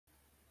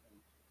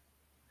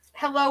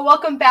Hello,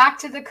 welcome back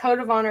to the Code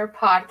of Honor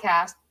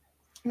podcast.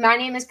 My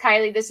name is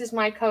Kylie. This is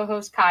my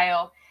co-host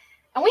Kyle.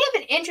 And we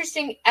have an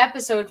interesting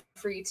episode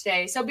for you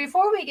today. So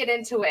before we get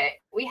into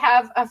it, we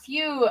have a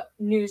few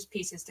news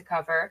pieces to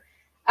cover.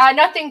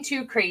 Nothing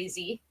too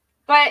crazy,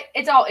 but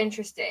it's all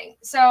interesting.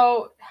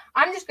 So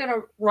I'm just going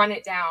to run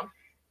it down.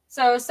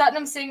 So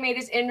Satnam Singh made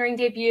his in-ring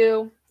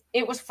debut.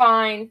 It was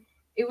fine.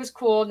 It was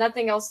cool.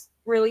 Nothing else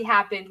really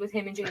happened with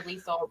him and Jay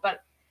Lethal,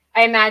 but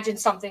I imagine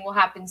something will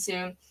happen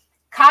soon.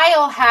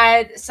 Kyle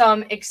had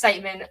some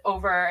excitement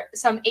over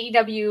some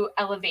AEW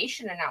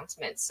Elevation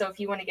announcements. So if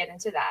you want to get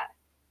into that.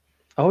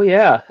 Oh,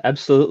 yeah,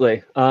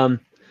 absolutely. I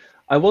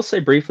will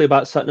say briefly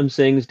about Satnam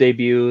Singh's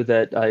debut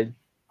that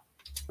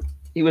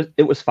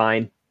it was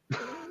fine.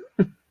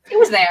 He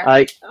was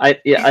there.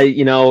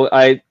 You don't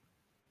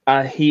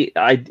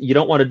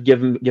want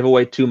to give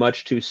away too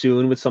much too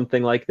soon with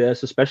something like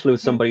this, especially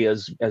with somebody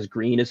as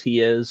green as he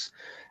is.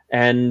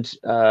 And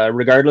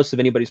regardless of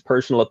anybody's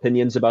personal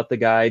opinions about the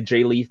guy,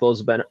 Jay Lethal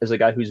is a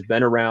guy who's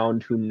been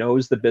around, who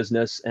knows the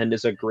business, and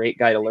is a great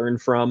guy to learn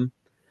from.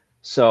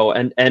 So,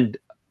 and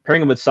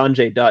pairing him with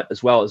Sanjay Dutt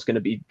as well is going to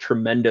be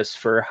tremendous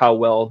for how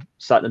well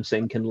Satnam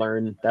Singh can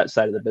learn that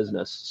side of the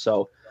business.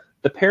 So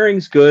the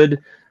pairing's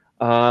good.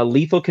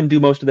 Lethal can do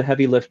most of the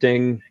heavy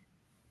lifting.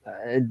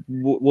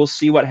 We'll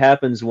see what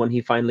happens when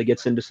he finally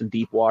gets into some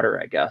deep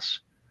water, I guess.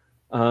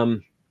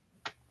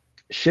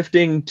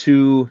 Shifting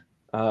to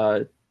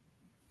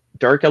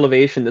Dark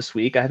Elevation this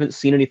week. I haven't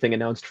seen anything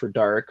announced for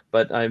Dark,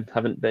 but I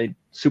haven't paid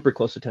super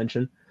close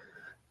attention.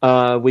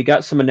 We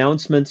got some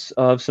announcements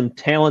of some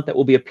talent that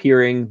will be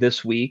appearing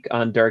this week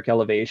on Dark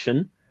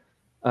Elevation.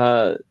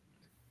 Three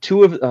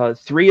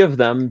of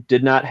them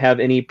did not have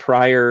any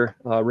prior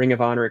Ring of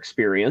Honor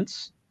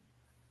experience.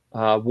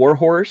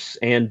 Warhorse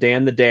and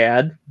Dan the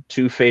Dad,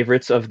 two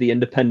favorites of the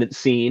independent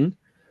scene,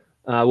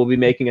 will be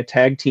making a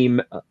tag team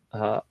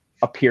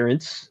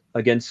appearance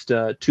against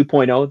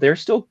 2.0. They're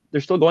still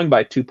going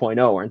by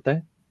 2.0, aren't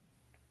they?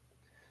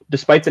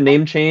 Despite the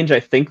name change, I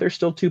think they're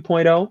still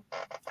 2.0.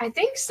 I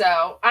think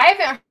so. I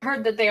haven't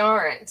heard that they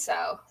aren't,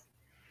 so.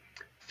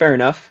 Fair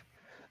enough.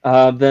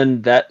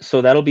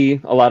 So that'll be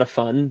a lot of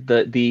fun.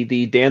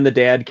 The Dan the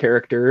Dad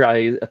character,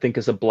 I think,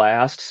 is a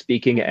blast,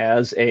 speaking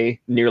as a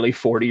nearly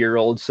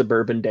 40-year-old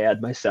suburban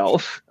dad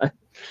myself.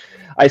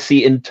 I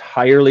see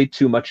entirely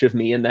too much of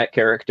me in that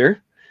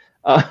character.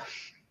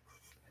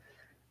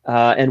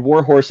 And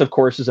Warhorse, of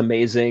course, is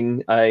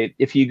amazing.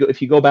 If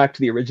you go back to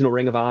the original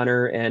Ring of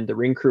Honor and the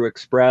Ring Crew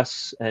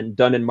Express and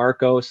Dunn and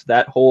Marcos,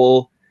 that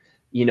whole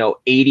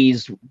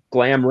 80s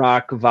glam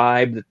rock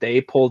vibe that they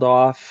pulled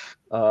off,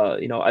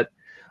 I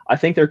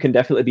think there can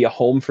definitely be a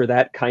home for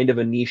that kind of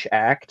a niche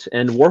act,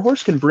 and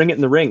Warhorse can bring it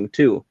in the ring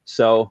too.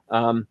 So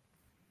I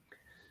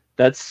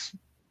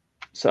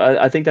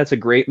think that's a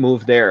great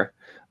move there.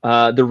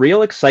 The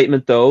real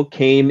excitement though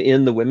came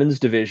in the women's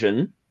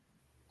division,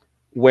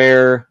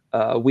 where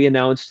we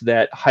announced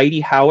that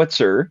Heidi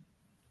Howitzer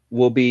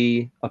will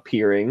be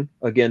appearing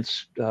in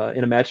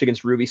a match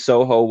against Ruby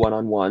Soho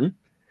 1-on-1.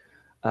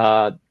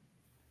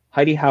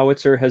 Heidi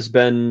Howitzer has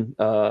been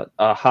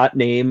a hot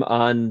name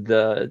on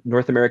the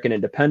North American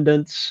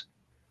independents.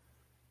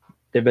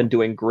 They've been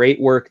doing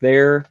great work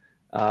there.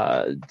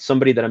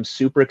 Somebody that I'm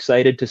super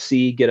excited to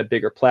see get a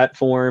bigger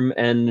platform,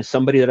 and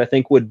somebody that I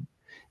think would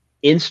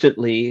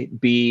instantly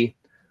be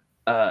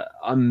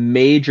a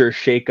major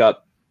shakeup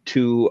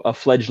to a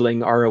fledgling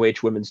ROH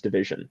women's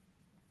division.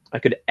 I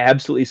could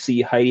absolutely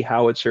see Heidi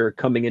Howitzer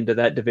coming into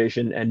that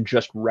division and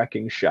just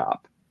wrecking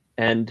shop,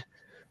 and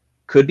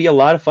could be a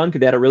lot of fun.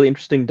 Could add a really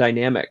interesting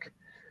dynamic.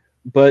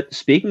 But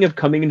speaking of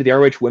coming into the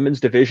ROH women's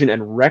division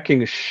and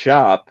wrecking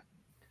shop,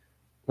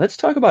 let's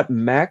talk about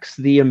Max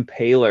the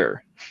Impaler.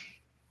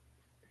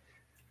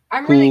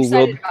 I'm really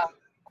excited about it.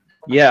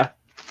 Yeah.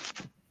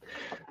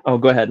 Oh,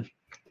 go ahead.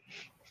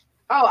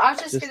 Oh, I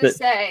was just going to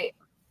say,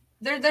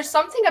 there's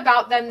something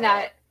about them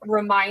that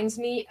reminds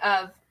me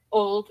of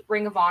old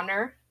Ring of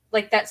Honor,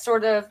 like that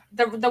sort of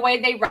the way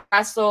they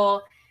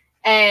wrestle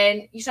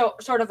and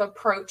sort of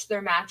approach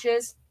their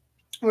matches.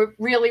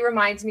 Really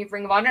reminds me of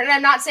Ring of Honor. And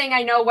I'm not saying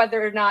I know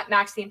whether or not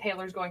Max the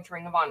Impaler is going to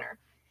Ring of Honor,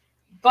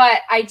 but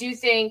I do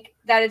think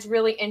that it's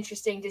really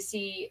interesting to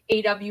see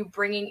AEW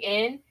bringing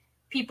in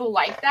people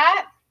like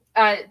that.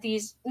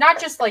 These not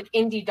just like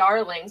indie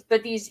darlings,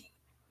 but these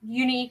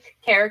unique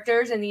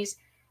characters and these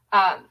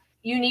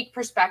unique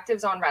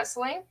perspectives on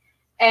wrestling.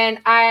 And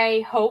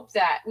I hope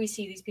that we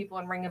see these people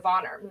in Ring of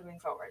Honor moving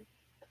forward.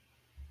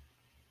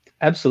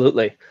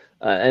 Absolutely.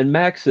 And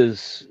Max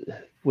was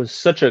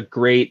such a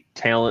great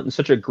talent and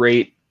such a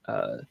great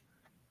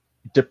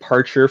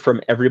departure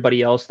from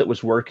everybody else that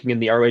was working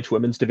in the ROH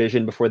women's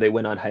division before they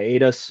went on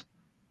hiatus.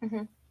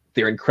 Mm-hmm.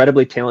 They're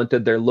incredibly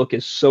talented. Their look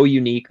is so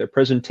unique. Their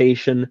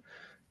presentation,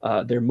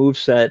 their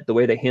moveset, the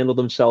way they handle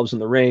themselves in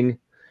the ring.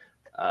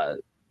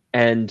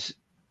 And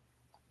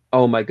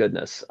oh my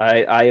goodness,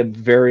 I am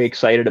very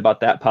excited about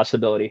that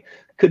possibility.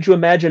 Could you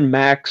imagine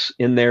Max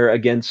in there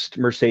against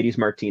Mercedes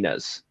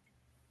Martinez?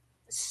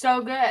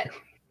 So good.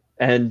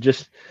 And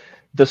just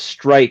the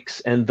strikes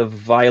and the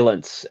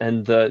violence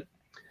and the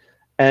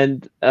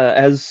And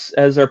as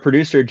our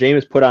producer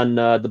James put on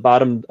the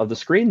bottom of the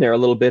screen there a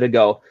little bit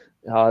ago,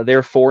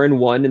 they're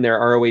 4-1 in their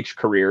ROH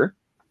career.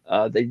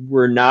 They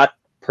were not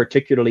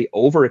particularly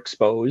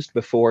overexposed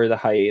before the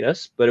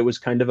hiatus, but it was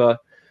kind of a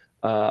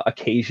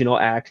occasional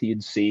act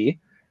you'd see.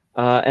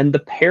 And the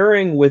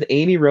pairing with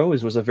Amy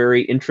Rose was a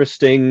very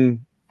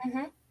interesting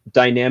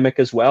dynamic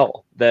as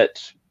well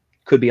that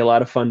could be a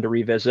lot of fun to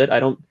revisit.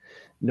 I don't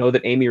know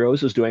that Amy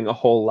Rose is doing a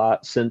whole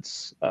lot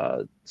since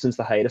the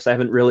hiatus. I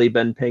haven't really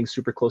been paying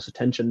super close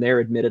attention there,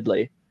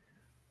 admittedly,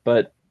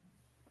 but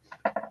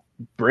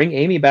bring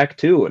Amy back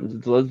too,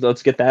 and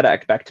let's get that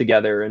act back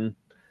together and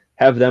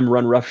have them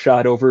run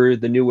roughshod over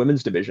the new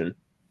women's division.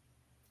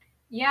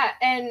 Yeah,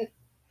 and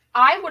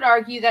I would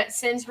argue that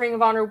since Ring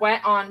of Honor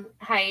went on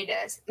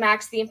hiatus,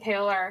 Max the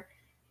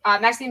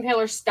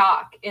Impaler's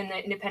stock in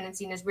the independent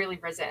scene has really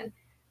risen.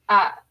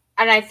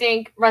 And I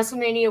think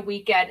WrestleMania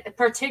weekend,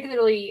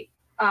 particularly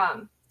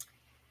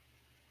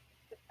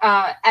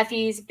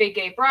Effie's Big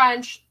Gay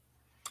Brunch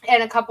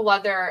and a couple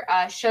other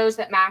shows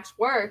that Max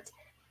worked,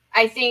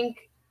 I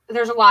think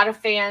there's a lot of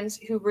fans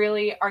who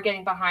really are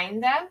getting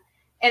behind them.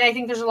 And I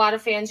think there's a lot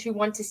of fans who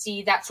want to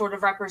see that sort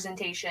of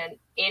representation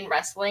in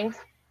wrestling.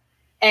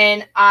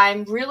 And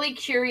I'm really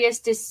curious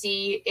to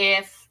see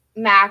if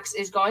Max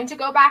is going to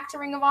go back to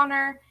Ring of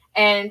Honor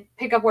and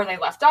pick up where they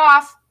left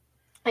off,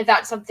 if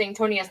that's something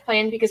Tony has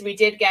planned, because we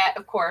did get,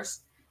 of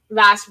course,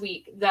 last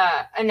week, the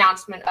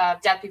announcement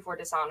of Death Before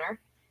Dishonor,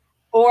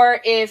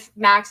 or if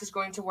Max is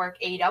going to work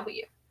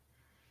AEW.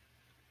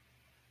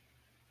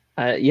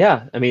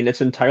 Yeah, I mean,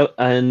 it's entirely,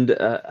 and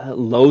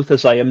loath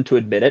as I am to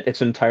admit it,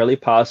 it's entirely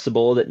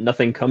possible that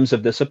nothing comes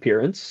of this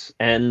appearance.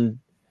 And,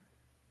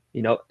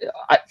 you know,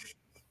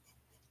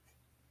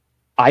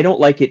 I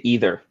don't like it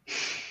either.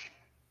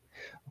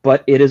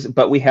 But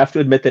we have to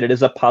admit that it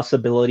is a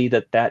possibility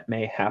that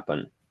may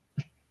happen.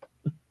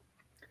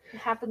 It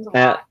happens a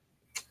lot.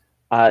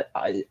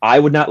 I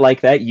would not like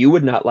that. You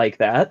would not like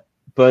that,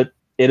 but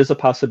it is a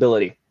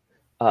possibility.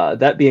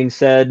 That being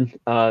said,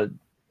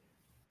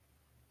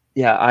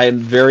 yeah, I am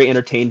very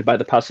entertained by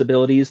the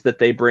possibilities that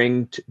they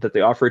that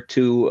they offer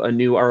to a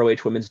new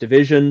ROH women's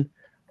division.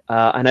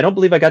 And I don't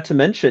believe I got to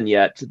mention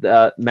yet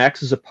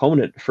Max's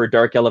opponent for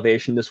Dark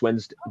Elevation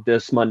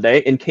this Monday.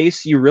 In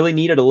case you really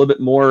needed a little bit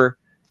more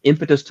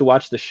impetus to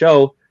watch the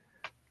show,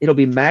 it'll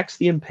be Max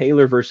the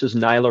Impaler versus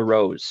Nyla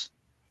Rose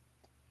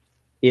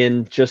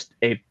in just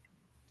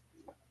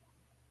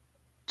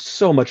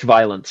so much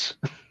violence.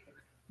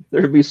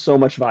 There'd be so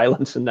much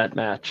violence in that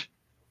match.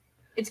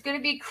 It's going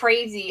to be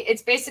crazy.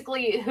 It's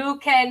basically who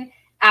can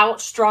out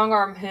strong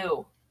arm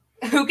who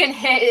can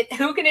hit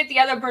the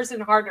other person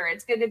harder.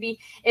 It's going to be,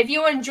 if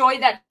you enjoy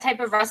that type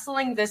of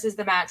wrestling, this is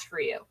the match for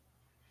you.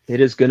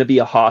 It is going to be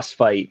a hoss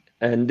fight,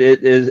 and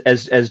it is,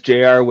 as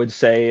JR would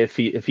say, if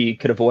he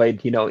could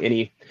avoid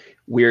any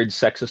weird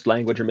sexist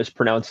language or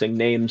mispronouncing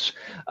names,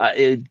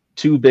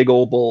 two big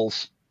old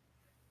bulls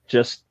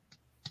just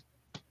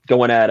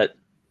going at it.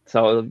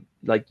 So,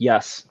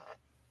 yes.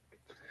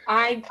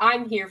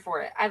 I'm here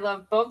for it. I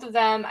love both of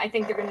them. I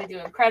think they're going to do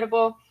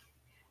incredible.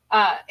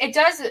 It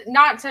does,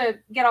 not to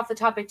get off the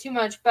topic too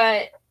much,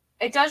 but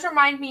it does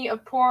remind me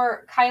of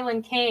poor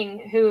Kylan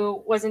King,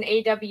 who was an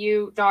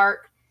AW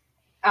Dark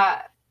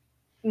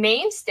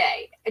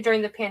mainstay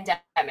during the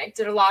pandemic,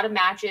 did a lot of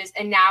matches,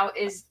 and now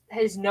is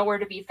nowhere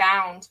to be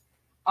found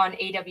on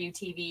AW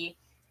TV.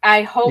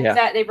 I hope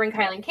that they bring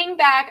Kylan King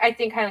back. I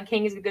think Kylan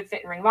King is a good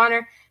fit in Ring of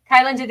Honor.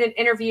 Kylan did an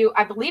interview,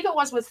 I believe it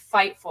was with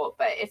Fightful,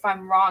 but if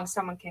I'm wrong,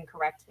 someone can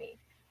correct me,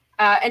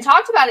 and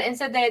talked about it and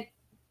said that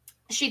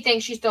she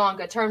thinks she's still on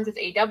good terms with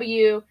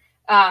AW,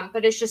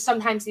 but it's just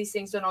sometimes these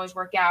things don't always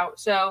work out.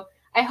 So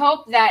I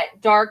hope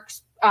that Dark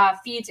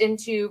feeds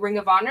into Ring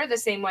of Honor the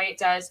same way it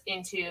does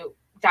into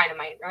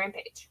Dynamite and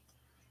Rampage.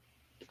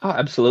 Oh,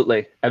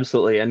 absolutely.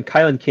 Absolutely. And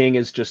Kylan King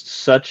is just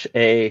such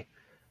a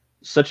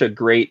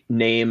great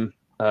name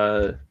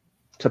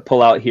to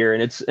pull out here.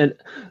 And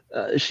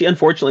she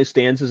unfortunately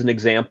stands as an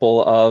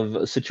example of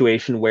a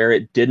situation where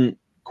it didn't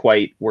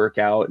quite work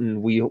out,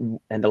 and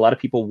a lot of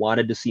people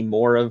wanted to see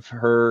more of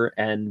her,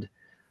 and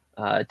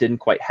it didn't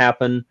quite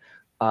happen.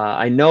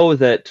 I know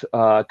that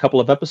a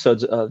couple of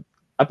episodes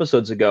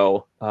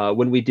ago,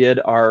 when we did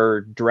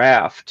our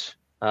draft,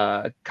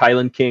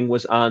 Kylan King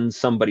was on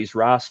somebody's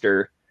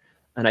roster,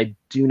 and I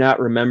do not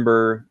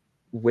remember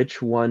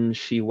which one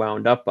she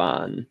wound up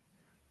on,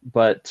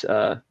 but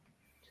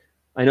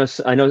I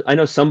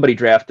know somebody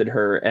drafted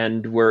her,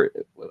 and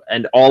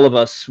all of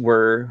us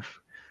were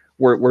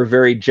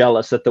very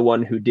jealous at the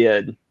one who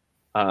did.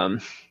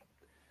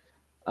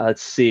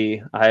 Let's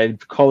see. I'm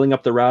calling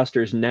up the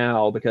rosters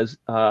now because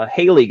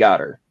Haley got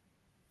her.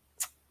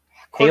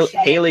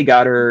 Haley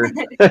got her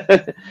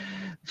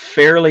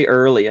fairly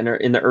early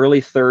in the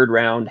early third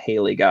round.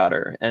 Haley got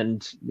her,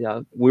 and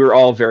we were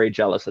all very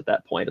jealous at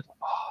that point.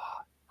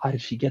 How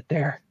did she get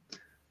there?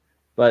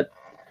 But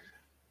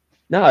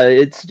no,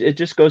 it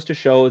just goes to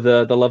show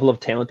the level of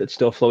talent that's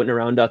still floating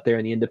around out there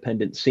in the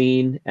independent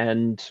scene,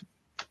 and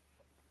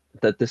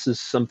that this is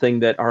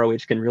something that ROH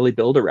can really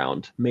build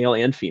around, male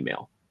and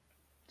female.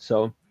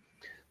 So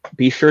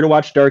be sure to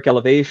watch Dark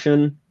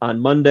Elevation on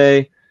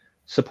Monday,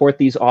 support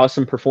these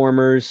awesome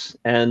performers,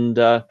 and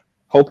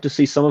hope to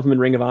see some of them in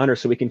Ring of Honor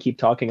so we can keep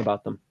talking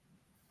about them.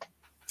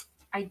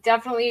 I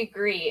definitely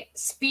agree.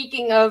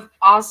 Speaking of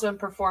awesome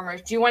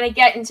performers, do you want to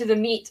get into the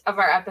meat of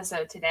our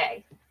episode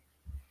today?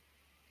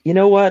 You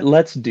know what?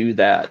 Let's do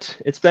that.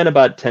 It's been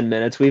about 10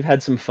 minutes. We've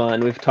had some fun.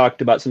 We've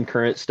talked about some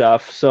current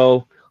stuff.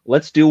 So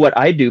let's do what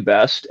I do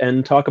best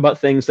and talk about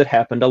things that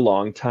happened a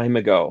long time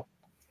ago.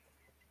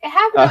 It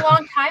happened a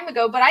long time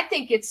ago, but I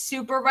think it's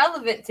super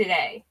relevant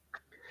today.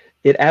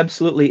 It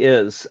absolutely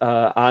is.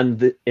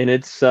 And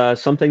it's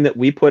something that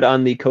we put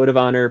on the Code of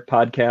Honor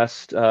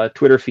podcast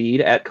Twitter feed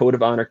at Code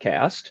of Honor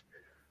Cast.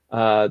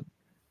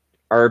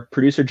 Our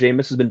producer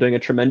Jameis has been doing a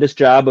tremendous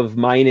job of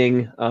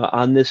mining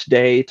on this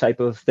day type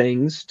of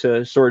things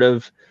to sort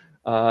of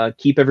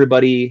keep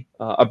everybody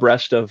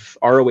abreast of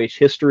ROH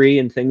history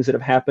and things that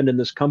have happened in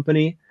this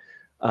company.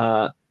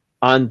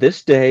 On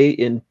this day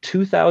in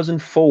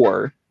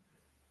 2004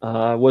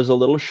 was a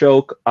little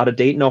show out of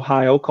Dayton,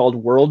 Ohio called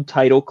World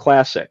Title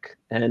Classic.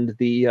 And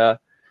the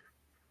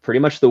pretty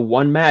much the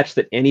one match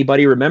that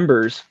anybody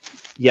remembers.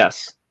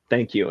 Yes,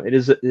 thank you. It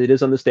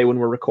is on this day when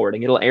we're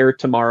recording. It'll air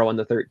tomorrow on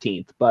the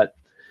 13th. But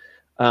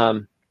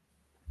when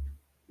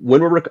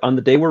we're on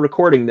the day we're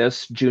recording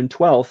this, June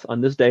 12th,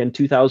 on this day in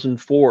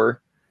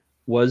 2004,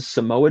 was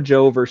Samoa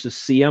Joe versus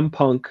CM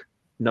Punk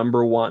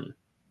 #1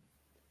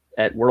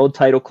 at World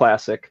Title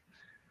Classic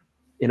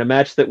in a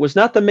match that was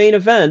not the main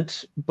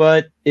event,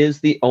 but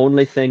is the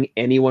only thing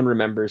anyone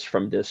remembers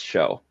from this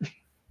show.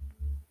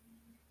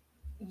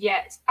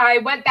 Yes, I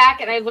went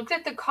back and I looked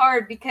at the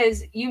card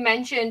because you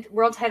mentioned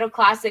World Title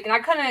Classic, and I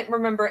couldn't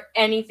remember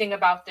anything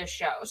about this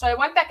show. So I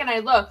went back and I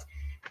looked,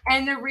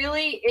 and there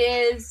really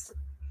is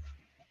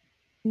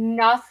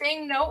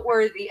nothing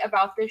noteworthy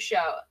about this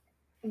show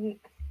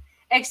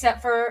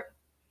except for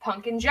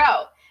Punk and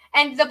Joe.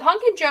 And the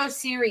Punk and Joe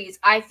series,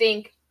 I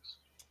think,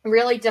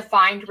 really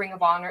defined Ring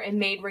of Honor and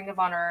made Ring of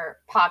Honor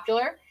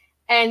popular.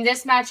 And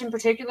this match in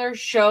particular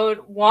showed,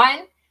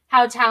 one,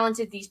 how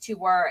talented these two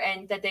were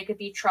and that they could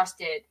be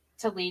trusted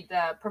to lead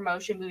the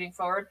promotion moving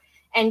forward.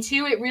 And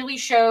two, it really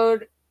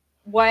showed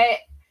what,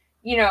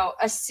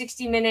 a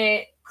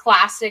 60-minute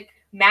classic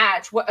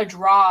match, what a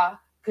draw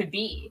could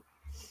be.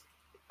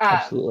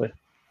 Absolutely.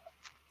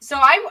 So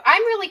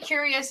I'm really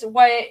curious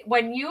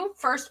when you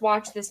first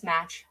watched this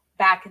match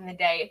back in the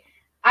day,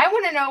 I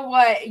want to know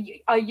what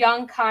a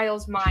young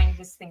Kyle's mind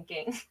was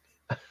thinking.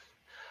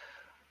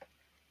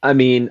 I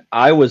mean,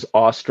 I was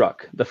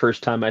awestruck the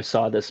first time I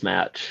saw this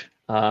match.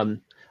 I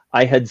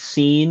had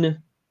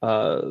seen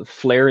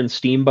Flair and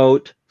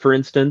Steamboat, for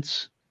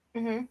instance,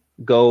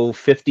 go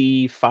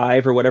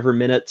 55 or whatever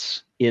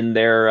minutes in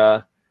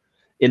their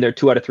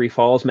 2 out of 3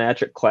 falls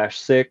match at Clash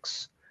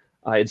 6.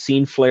 I had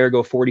seen Flair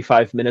go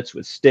 45 minutes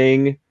with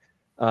Sting.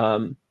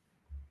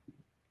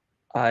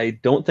 I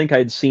don't think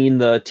I'd seen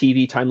the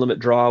TV time limit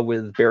draw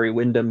with Barry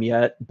Windham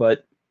yet,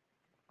 but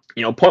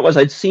point was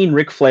I'd seen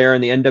Ric Flair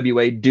and the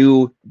NWA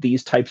do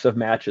these types of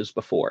matches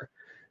before.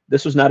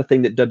 This was not a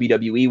thing that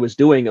WWE was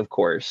doing, of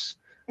course,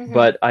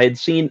 but I'd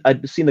seen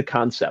the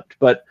concept.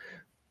 But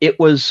it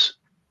was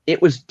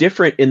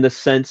different in the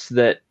sense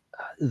that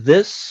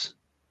this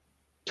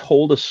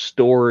told a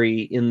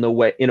story in a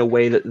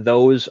way that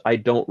those I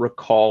don't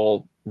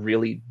recall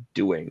really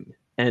doing,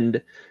 and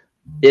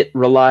it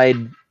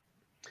relied.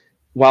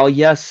 While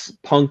yes,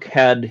 Punk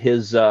had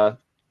his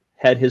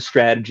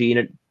strategy and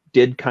it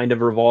did kind of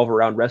revolve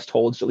around rest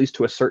holds, at least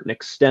to a certain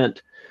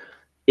extent,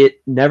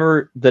 it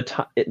never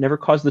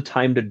caused the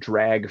time to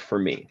drag for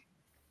me,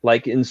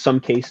 like in some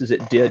cases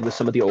it did with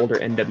some of the older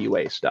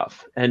NWA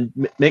stuff. And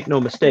make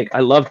no mistake, I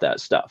love that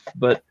stuff,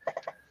 but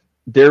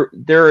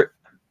there's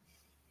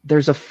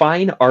a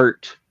fine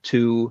art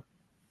to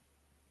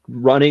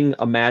running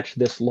a match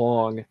this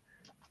long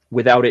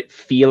without it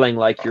feeling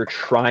like you're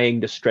trying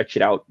to stretch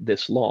it out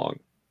this long.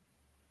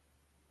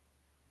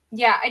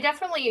 Yeah, I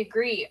definitely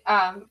agree.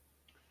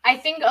 I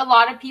think a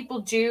lot of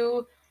people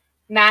do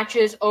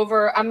matches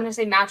over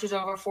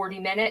 40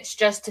 minutes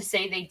just to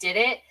say they did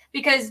it,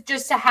 because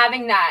just to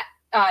having that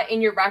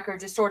in your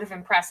records is sort of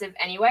impressive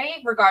anyway,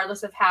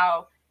 regardless of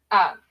how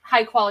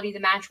high quality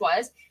the match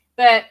was.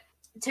 But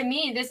to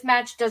me, this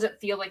match doesn't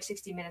feel like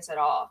 60 minutes at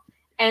all.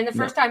 And the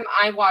first time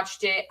I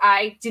watched it,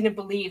 I didn't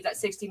believe that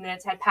 60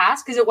 minutes had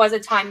passed because it was a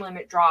time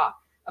limit draw,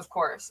 of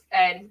course.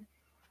 And,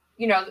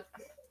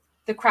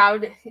 the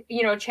crowd,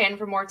 chanted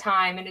for more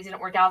time, and it didn't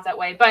work out that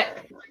way.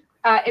 But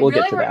it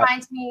really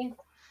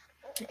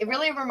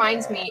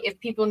reminds me if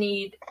people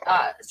need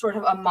sort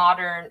of a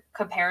modern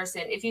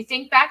comparison. If you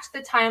think back to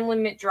the time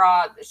limit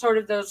draw, sort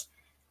of those,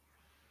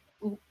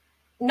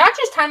 not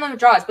just time limit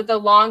draws, but the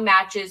long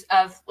matches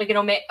of like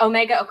an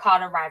Omega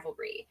Okada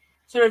rivalry.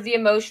 Sort of the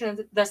emotion of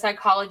the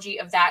psychology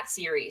of that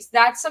series.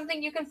 That's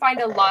something you can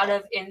find a lot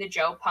of in the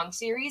Joe Punk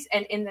series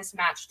and in this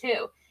match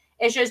too.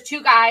 It's just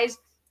two guys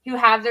who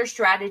have their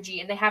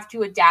strategy and they have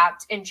to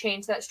adapt and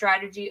change that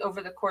strategy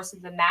over the course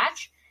of the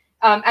match.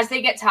 as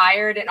they get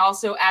tired, and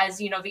also as,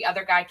 the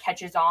other guy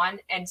catches on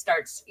and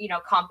starts,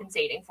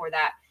 compensating for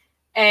that.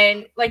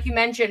 And like you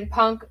mentioned,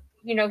 Punk,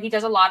 he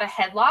does a lot of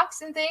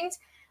headlocks and things,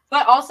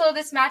 but also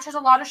this match has a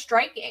lot of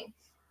striking.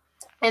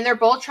 And they're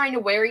both trying to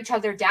wear each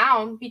other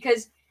down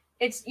because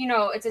it's,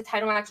 it's a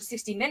title match of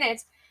 60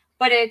 minutes,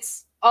 but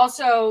it's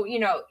also,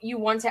 you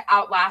want to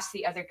outlast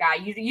the other guy.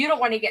 You don't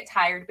want to get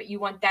tired, but you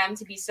want them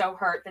to be so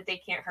hurt that they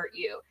can't hurt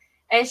you.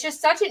 And it's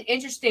just such an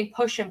interesting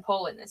push and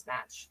pull in this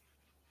match.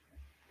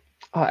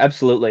 Oh,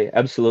 absolutely.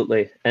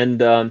 Absolutely.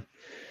 And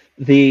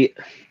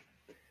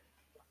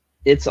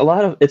it's a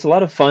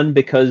lot of fun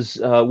because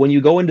when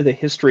you go into the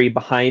history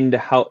behind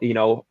how,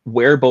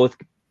 where both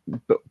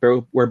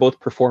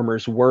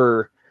performers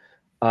were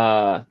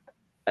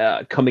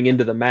coming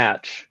into the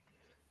match,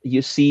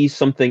 you see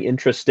something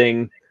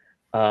interesting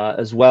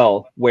as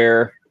well,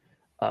 where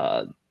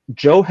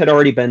Joe had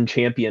already been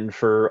champion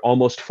for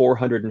almost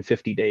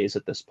 450 days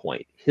at this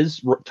point.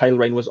 His title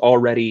reign was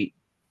already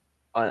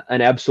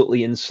an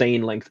absolutely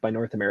insane length by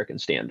North American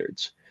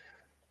standards.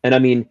 And I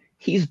mean,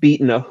 he's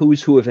beaten a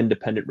who's who of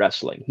independent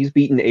wrestling. He's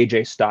beaten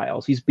AJ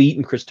Styles. He's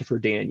beaten Christopher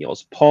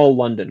Daniels, Paul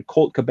London,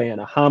 Colt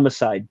Cabana,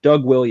 Homicide,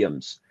 Doug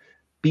Williams,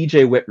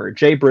 BJ Whitmer,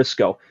 Jay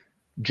Briscoe.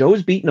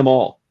 Joe's beaten them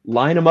all.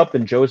 Line them up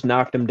and Joe's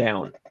knocked them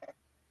down.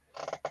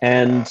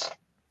 And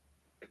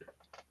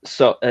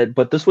so,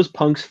 but this was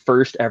Punk's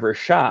first ever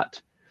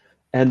shot.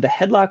 And the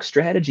headlock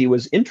strategy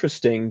was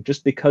interesting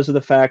just because of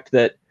the fact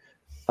that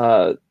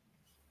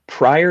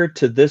prior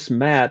to this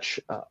match,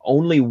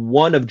 only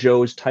one of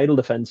Joe's title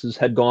defenses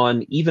had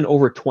gone even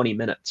over 20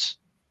 minutes.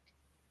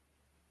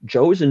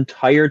 Joe's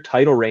entire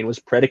title reign was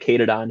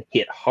predicated on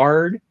hit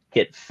hard,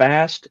 hit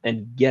fast,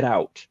 and get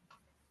out.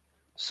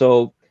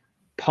 So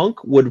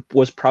Punk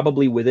was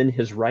probably within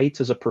his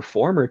rights as a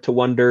performer to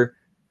wonder,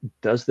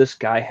 does this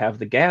guy have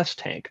the gas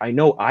tank? I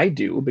know I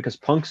do, because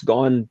Punk's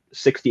gone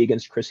 60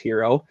 against Chris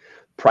Hero.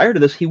 Prior to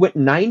this, he went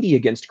 90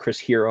 against Chris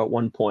Hero at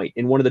one point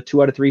in one of the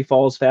 2 out of 3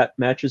 Falls Fat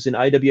matches in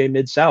IWA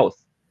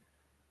Mid-South.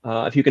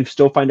 If you can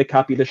still find a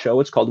copy of the show,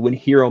 it's called When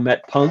Hero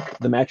Met Punk.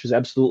 The match is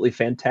absolutely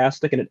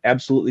fantastic, and it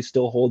absolutely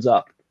still holds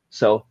up.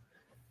 So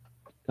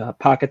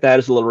pocket that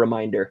as a little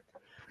reminder.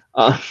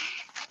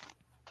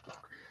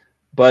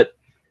 But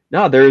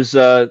no, there's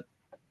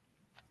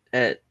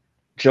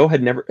Joe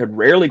had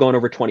rarely gone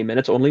over 20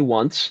 minutes, only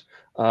once.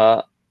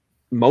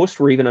 Most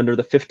were even under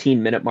the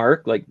 15-minute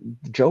mark. Like,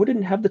 Joe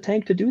didn't have the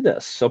tank to do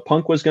this. So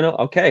Punk was I'm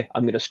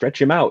going to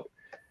stretch him out.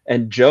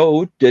 And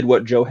Joe did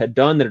what Joe had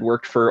done that had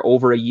worked for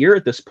over a year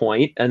at this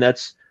point, and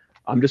that's,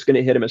 I'm just going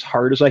to hit him as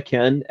hard as I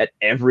can at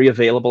every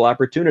available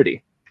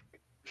opportunity.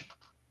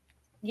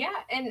 Yeah,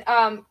 and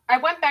I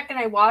went back and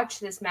I watched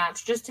this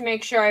match just to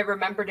make sure I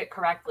remembered it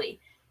correctly,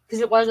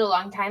 because it was a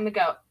long time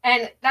ago.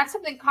 And that's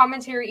something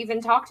commentary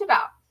even talked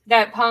about.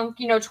 That Punk,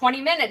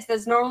 20 minutes,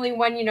 that's normally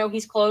when,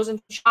 he's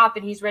closing shop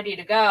and he's ready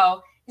to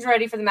go. He's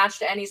ready for the match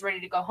to end. He's ready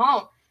to go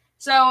home.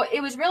 So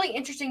it was really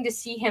interesting to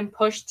see him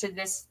push to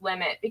this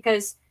limit,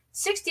 because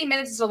 60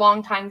 minutes is a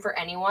long time for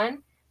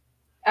anyone.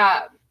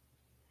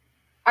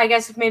 I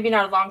guess maybe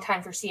not a long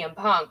time for CM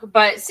Punk,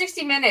 but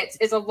 60 minutes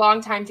is a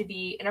long time to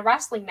be in a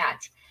wrestling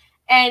match.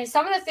 And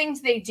some of the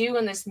things they do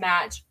in this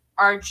match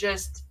are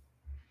just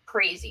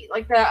crazy.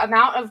 Like the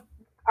amount of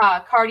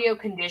cardio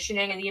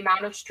conditioning and the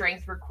amount of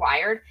strength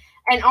required,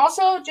 and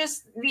also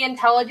just the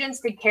intelligence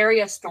to carry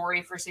a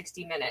story for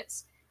 60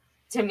 minutes,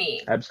 to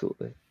me.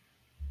 Absolutely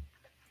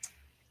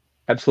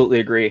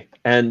agree.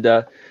 And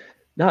no,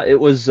 it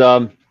was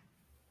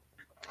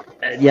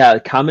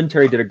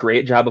commentary did a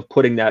great job of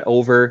putting that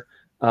over,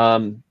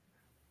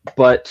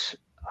 but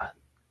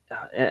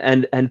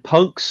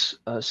Punk's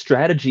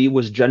strategy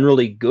was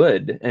generally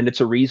good, and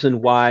it's a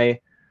reason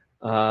why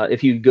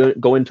if you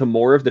go into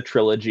more of the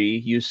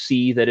trilogy, you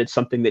see that it's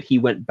something that he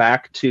went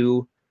back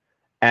to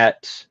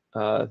at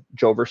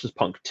Joe versus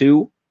Punk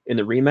 2 in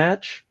the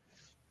rematch,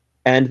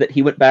 and that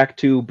he went back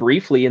to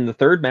briefly in the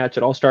third match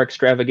at All-Star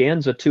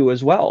Extravaganza 2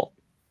 as well,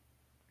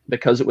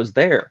 because it was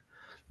there.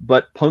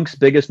 But Punk's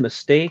biggest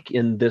mistake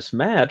in this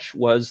match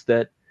was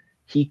that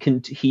he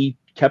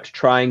kept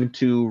trying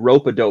to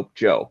rope-a-dope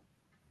Joe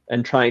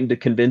and trying to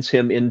convince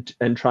him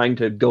and trying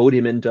to goad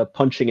him into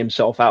punching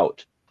himself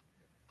out,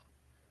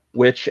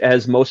 which,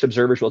 as most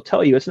observers will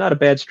tell you, it's not a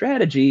bad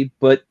strategy,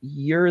 but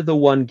you're the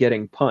one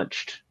getting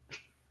punched.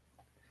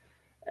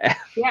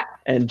 Yeah.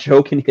 And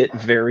Joe can hit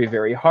very,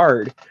 very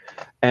hard.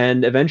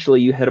 And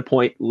eventually you hit a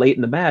point late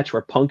in the match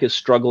where Punk is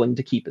struggling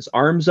to keep his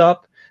arms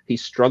up.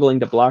 He's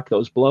struggling to block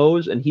those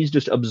blows, and he's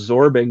just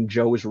absorbing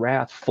Joe's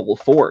wrath full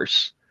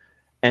force.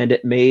 And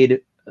it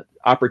made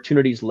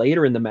opportunities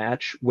later in the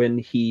match when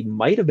he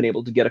might have been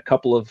able to get a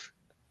couple of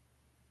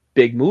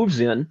big moves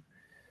in.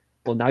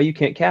 Well, now you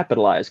can't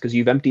capitalize because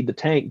you've emptied the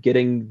tank,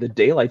 getting the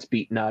daylights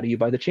beaten out of you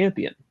by the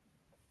champion.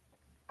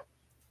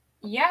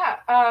 Yeah,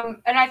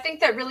 and I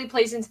think that really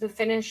plays into the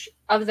finish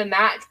of the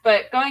match.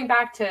 But going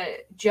back to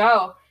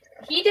Joe,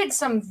 he did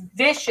some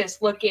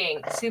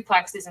vicious-looking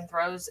suplexes and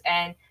throws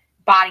and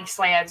body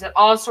slams and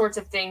all sorts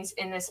of things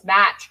in this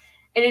match.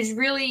 It is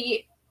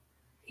really,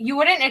 you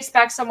wouldn't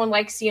expect someone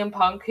like CM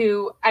Punk,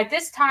 who at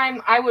this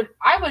time I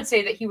would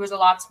say that he was a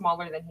lot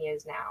smaller than he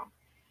is now.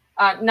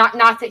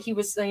 Not that he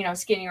was, you know,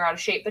 skinny or out of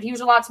shape, but he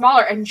was a lot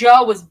smaller. And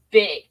Joe was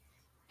big,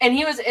 and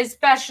he was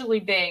especially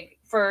big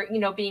for, you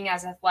know, being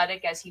as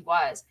athletic as he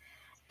was.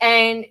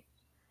 And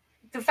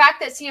the fact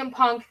that CM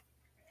Punk,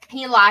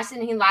 he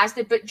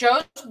lasted, but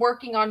Joe's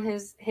working on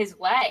his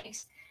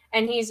legs,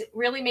 and he's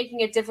really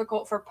making it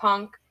difficult for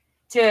Punk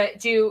to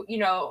do, you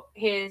know,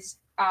 his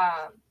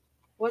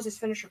what was his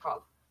finisher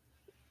called?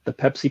 The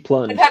Pepsi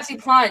Plunge. The Pepsi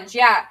Plunge,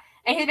 yeah.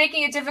 And he's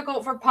making it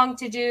difficult for Punk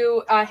to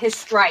do his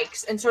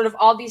strikes and sort of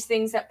all these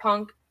things that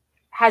Punk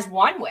has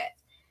won with.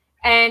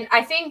 And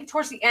I think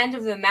towards the end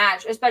of the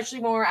match, especially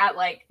when we're at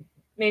like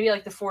maybe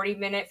like the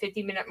 40-minute,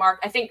 50-minute mark,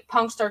 I think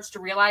Punk starts to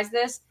realize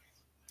this.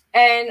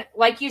 And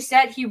like you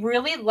said, he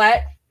really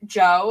let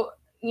Joe,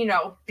 you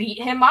know,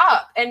 beat him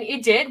up. And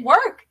it did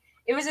work.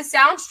 It was a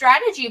sound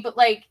strategy, but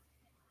like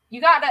you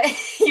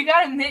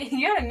gotta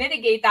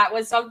mitigate that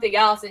with something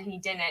else, and he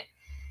didn't.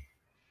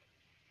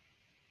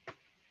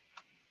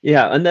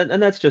 Yeah, and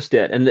that's just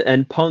it.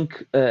 And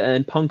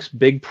Punk's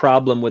big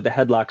problem with the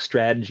headlock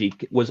strategy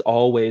was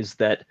always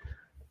that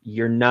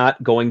you're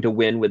not going to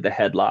win with the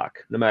headlock.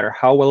 No matter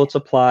how well it's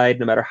applied,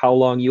 no matter how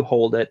long you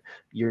hold it,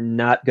 you're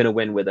not going to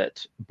win with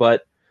it.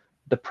 But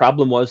the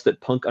problem was that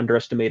Punk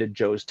underestimated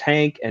Joe's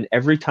tank, and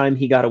every time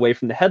he got away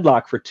from the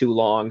headlock for too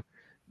long,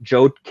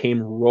 Joe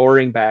came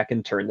roaring back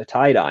and turned the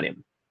tide on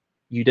him.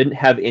 You didn't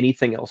have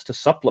anything else to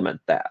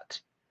supplement that.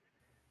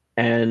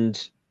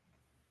 And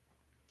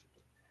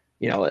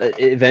you know,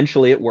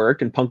 eventually it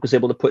worked, and Punk was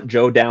able to put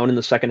Joe down in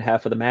the second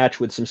half of the match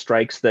with some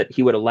strikes that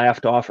he would have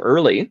laughed off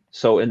early.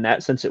 So in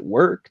that sense, it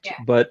worked. Yeah.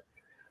 But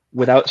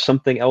without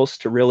something else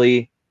to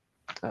really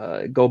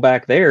go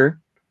back there,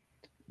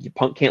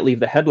 Punk can't leave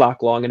the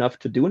headlock long enough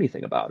to do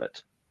anything about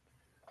it.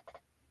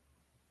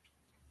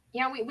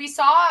 Yeah, we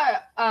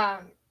saw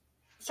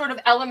sort of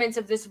elements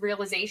of this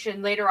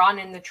realization later on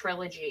in the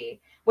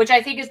trilogy, which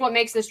I think is what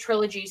makes this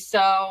trilogy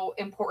so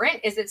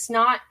important. Is it's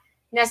not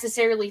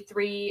necessarily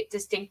 3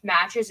 distinct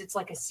matches, it's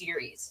like a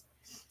series,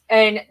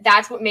 and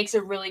that's what makes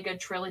a really good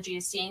trilogy,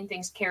 is seeing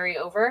things carry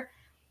over,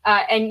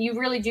 and you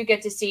really do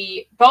get to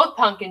see both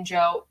Punk and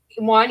Joe,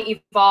 one,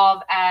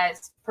 evolve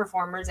as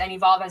performers and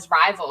evolve as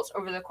rivals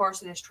over the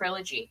course of this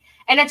trilogy.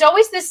 And it's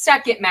always the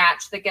second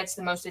match that gets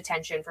the most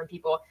attention from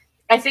people.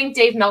 I think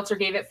Dave Meltzer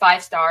gave it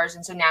 5 stars,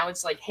 and so now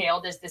it's like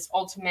hailed as this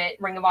ultimate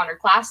Ring of Honor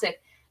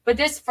classic. But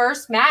this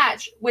first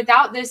match,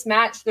 without this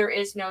match, there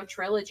is no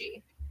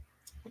trilogy.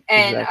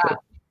 And exactly.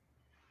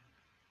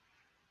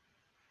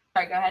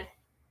 Sorry, go ahead.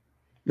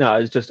 No, I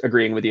was just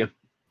agreeing with you.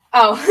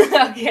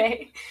 Oh,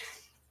 okay.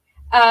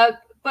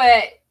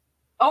 But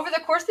over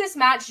the course of this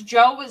match,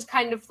 Joe was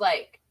kind of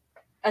like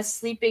a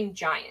sleeping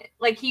giant.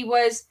 Like he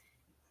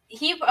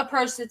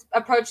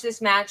approached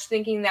this match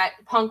thinking that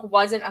Punk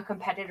wasn't a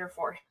competitor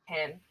for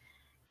him.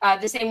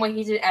 The same way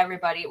he did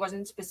everybody. It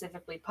wasn't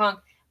specifically Punk,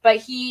 but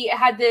he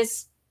had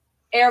this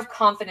air of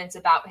confidence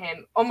about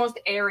him, almost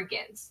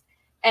arrogance.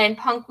 And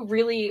Punk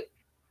really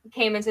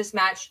came into this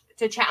match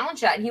to challenge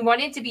that. And he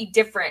wanted to be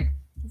different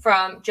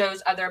from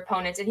Joe's other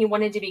opponents, and he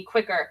wanted to be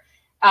quicker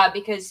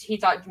because he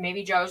thought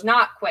maybe Joe's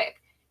not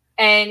quick.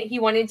 And he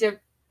wanted to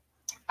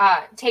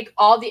take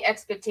all the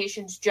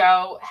expectations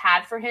Joe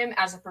had for him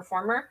as a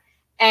performer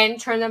and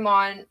turn them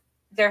on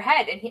their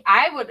head. And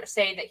I would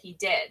say that he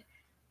did.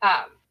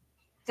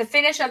 The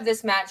finish of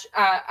this match,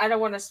 I don't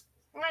want to,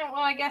 well,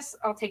 I guess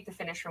I'll take the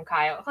finish from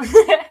Kyle.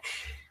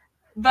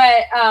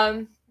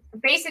 But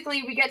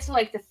basically we get to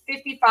like the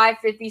 55,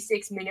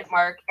 56 minute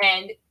mark,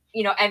 and,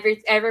 you know,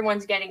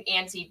 everyone's getting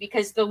antsy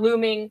because the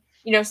looming,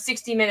 you know,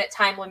 60-minute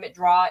time limit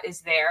draw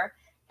is there,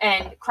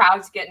 and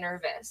crowds get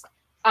nervous.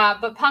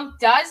 But Punk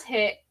does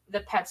hit the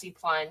Pepsi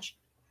Plunge.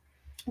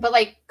 But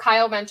like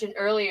Kyle mentioned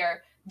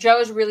earlier,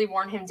 Joe's really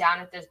worn him down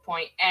at this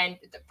point, and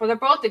they're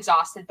both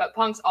exhausted, but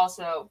Punk's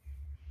also,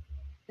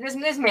 this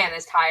man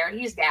is tired.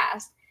 He's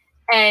gassed.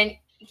 And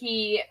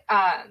he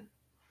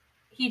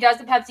does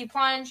the Pepsi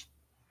Plunge,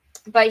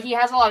 but he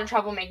has a lot of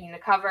trouble making the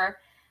cover.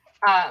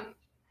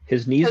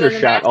 His knees are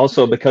shot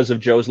also because of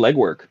Joe's leg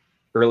work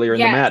earlier in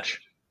the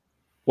match.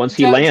 Once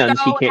he lands,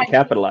 he can't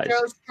capitalize.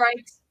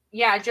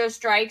 Joe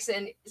strikes,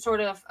 and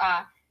sort of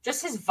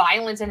just his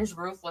violence and his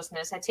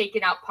ruthlessness had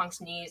taken out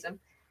Punk's knees. And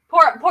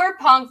poor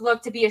Punk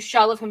looked to be a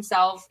shell of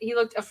himself. He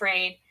looked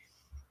afraid.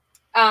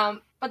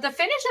 But the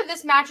finish of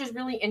this match is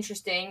really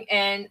interesting,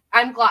 and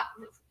I'm glad,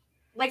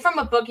 like from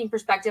a booking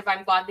perspective,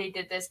 I'm glad they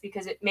did this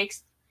because it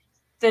makes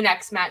the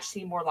next match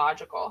seem more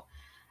logical.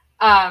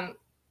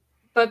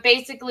 But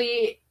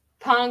basically,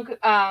 Punk,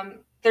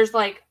 there's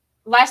like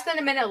less than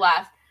a minute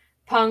left.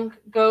 Punk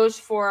goes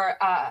for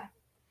a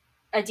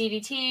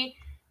DDT,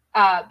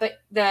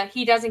 but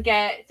he doesn't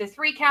get the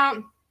 3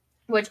 count,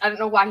 which I don't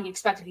know why he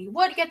expected he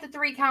would get the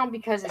 3 count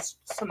because it's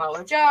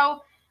Samoa Joe,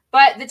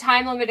 but the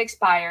time limit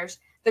expires.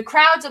 The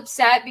crowd's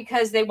upset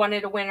because they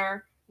wanted a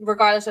winner,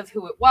 regardless of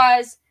who it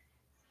was.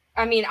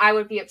 I mean, I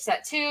would be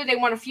upset too. They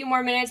want a few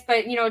more minutes,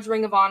 but, you know, it's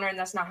Ring of Honor, and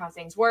that's not how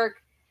things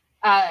work.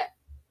 And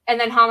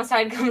then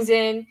Homicide comes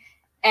in,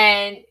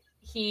 and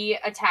he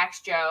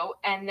attacks Joe,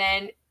 and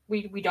then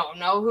we don't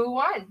know who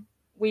won.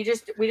 We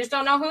just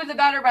don't know who the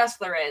better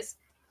wrestler is.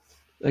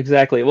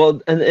 Exactly.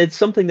 Well, and it's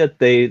something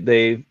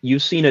that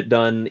you've seen it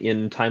done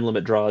in time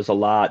limit draws a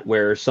lot,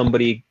 where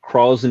somebody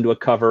crawls into a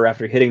cover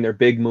after hitting their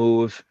big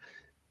move,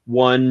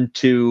 1,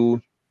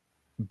 2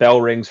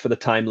 bell rings for the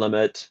time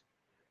limit.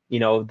 You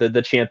know,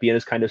 the champion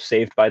is kind of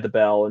saved by the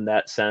bell in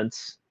that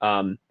sense.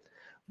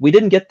 We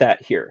didn't get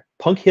that here.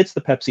 Punk hits the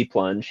Pepsi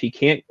plunge. He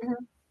can't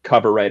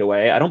cover right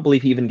away. I don't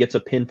believe he even gets a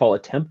pinfall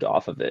attempt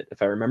off of it,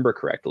 if I remember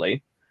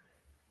correctly.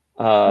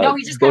 No,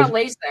 he just kind of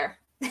lays there.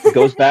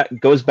 goes back,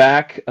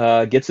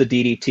 gets a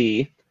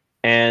DDT,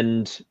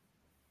 and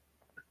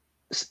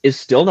is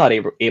still not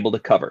able to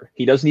cover.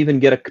 He doesn't even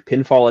get a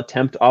pinfall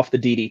attempt off the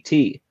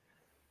DDT,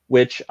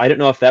 which I don't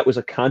know if that was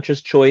a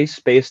conscious choice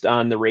based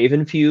on the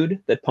Raven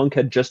feud that Punk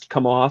had just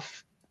come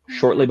off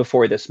shortly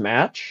before this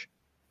match,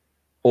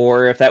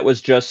 or if that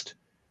was just,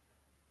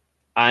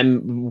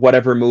 I'm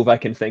whatever move I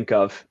can think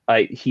of.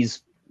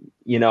 He's,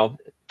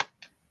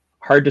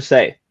 hard to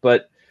say,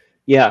 but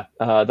yeah,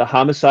 the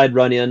homicide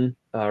run-in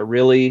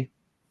really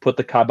put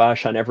the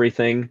kibosh on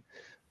everything.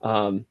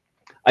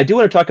 I do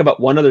want to talk about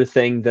one other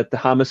thing that the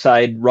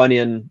homicide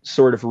run-in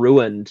sort of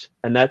ruined,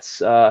 and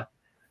that's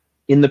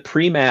in the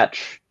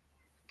pre-match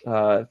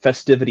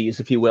festivities,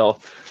 if you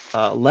will.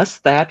 Les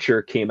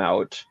Thatcher came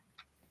out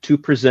to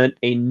present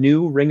a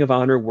new Ring of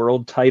Honor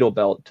World title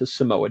belt to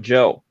Samoa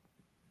Joe.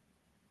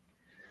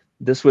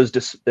 This was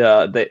just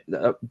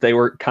they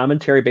were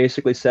commentary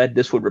basically said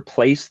this would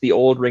replace the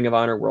old Ring of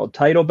Honor World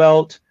title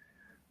belt.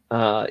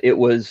 It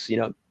was,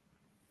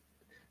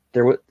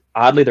 there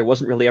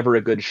wasn't really ever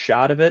a good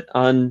shot of it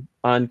on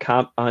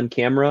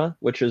camera,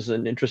 which is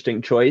an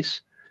interesting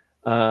choice.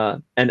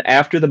 And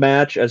after the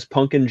match, as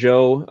Punk and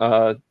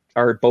Joe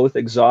are both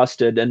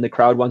exhausted and the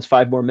crowd wants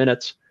 5 more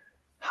minutes,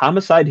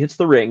 Homicide hits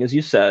the ring, as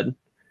you said,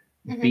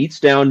 beats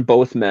down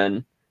both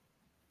men,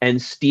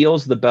 and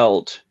steals the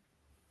belt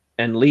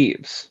and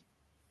leaves.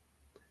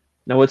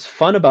 Now, what's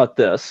fun about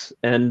this,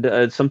 and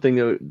it's something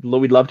that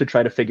we'd love to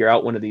try to figure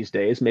out one of these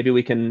days. Maybe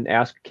we can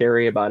ask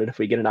Carrie about it if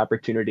we get an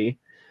opportunity.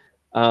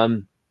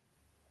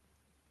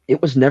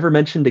 It was never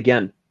mentioned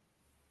again.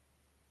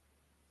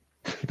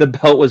 The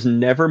belt was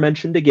never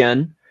mentioned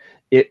again.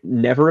 It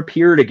never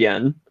appeared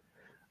again.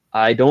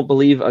 I don't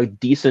believe a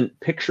decent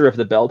picture of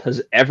the belt has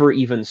ever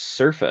even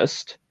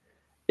surfaced.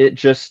 It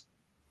just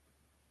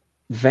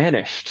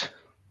vanished.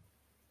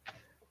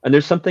 And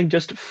there's something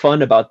just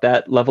fun about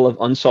that level of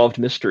unsolved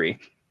mystery.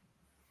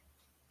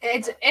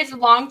 It's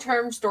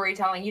long-term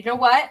storytelling. You know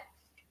what?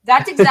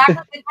 That's exactly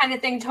the kind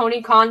of thing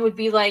Tony Khan would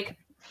be like,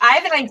 I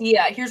have an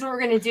idea. Here's what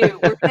we're going to do.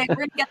 We're going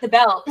to get the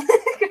belt.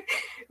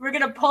 We're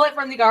going to pull it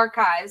from the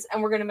archives,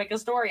 and we're going to make a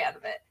story out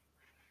of it.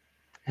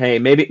 Hey,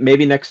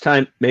 maybe next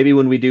time, maybe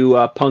when we do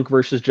Punk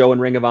versus Joe in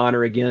Ring of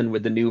Honor again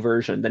with the new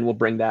version, then we'll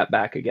bring that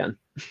back again.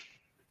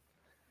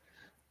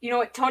 You know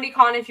what? Tony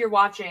Khan, if you're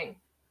watching,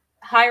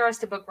 hire us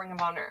to book Ring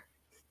of Honor.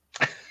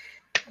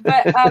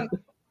 But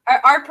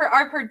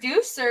our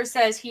producer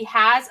says he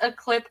has a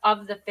clip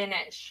of the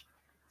finish.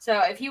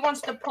 So if he wants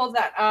to pull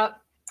that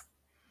up,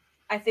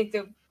 I think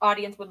the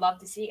audience would love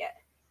to see it.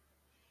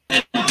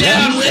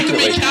 Down, they can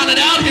be counted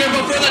out here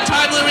before the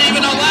time limit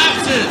even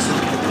elapses.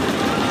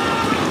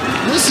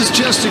 This is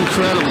just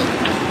incredible.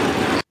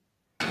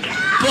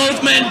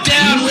 Both men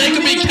down, they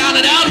can be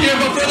counted out here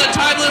before the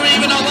time limit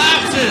even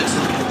elapses.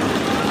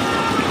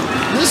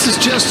 This is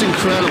just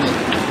incredible.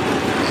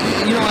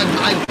 You know,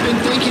 I've been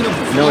thinking of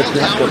it's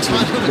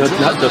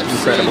not just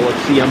incredible.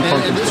 It's CM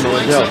Punk and Samoa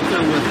Joe.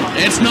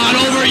 It's not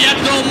over yet,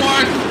 though,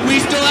 Mark.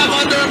 We still have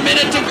under a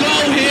minute to go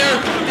here,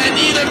 and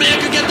neither man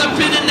could get the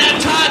pin in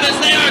that time as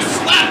they are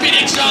slapping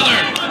each other.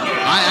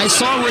 I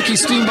saw Ricky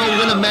Steamboat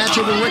win a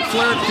match over Ric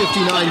Flair at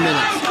 59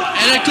 minutes.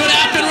 And it could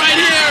happen right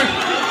here.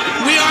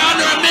 We are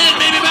under a minute,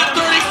 maybe about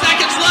 30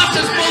 seconds left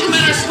as both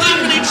men are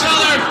slapping each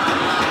other.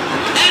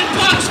 And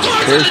Punk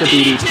scores There's the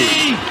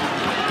DDT.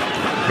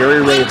 Very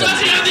Raven. Does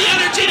he have the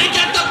energy to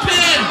get the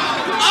pin?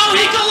 Oh,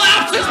 he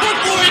collapses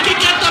before he can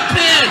get the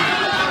pin.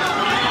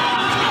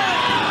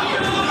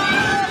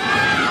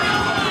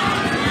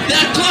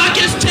 That clock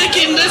is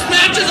ticking. This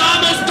match is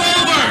almost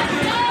over.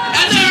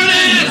 And there it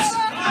is.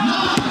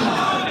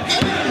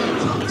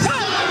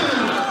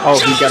 Oh,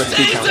 he got a Joe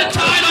 2 saves count the off.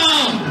 title.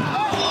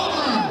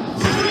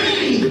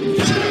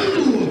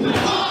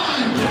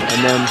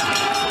 And then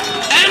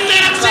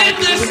That's it.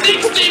 The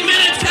 60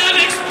 minutes have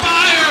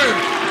expired.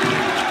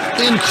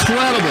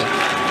 Incredible.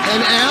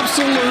 An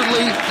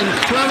absolutely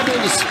incredible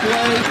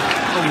display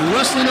of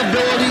wrestling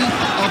ability,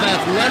 of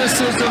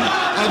athleticism,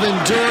 of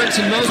endurance,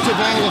 and most of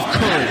all of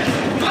courage.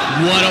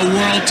 What a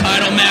world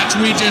title match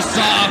we just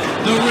saw.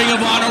 The Ring of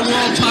Honor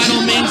world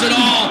title means it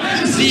all.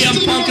 CM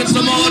Punk and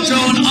Samoa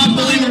Joe, an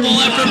unbelievable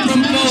effort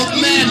from both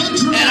men.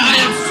 And I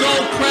am so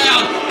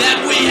proud that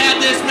we had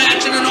this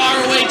match in an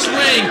ROH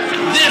ring.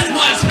 This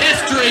was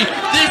history.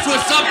 This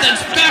was something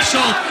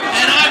special.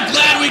 And I'm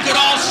glad we could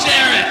all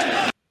share it.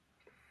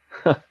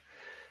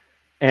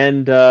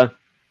 And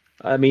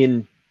I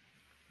mean,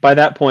 by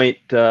that point,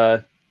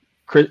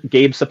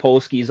 Gabe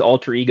Sapolsky's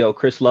alter ego,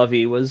 Chris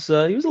Lovey, was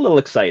he was a little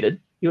excited.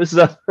 He was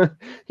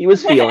he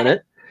was feeling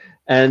it.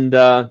 And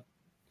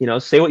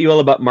say what you will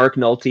about Mark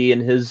Nolte,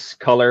 and his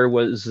color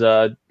was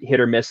hit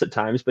or miss at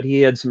times, but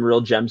he had some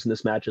real gems in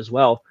this match as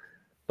well.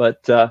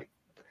 But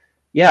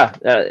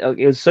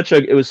it was such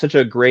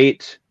a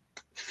great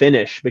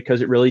finish,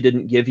 because it really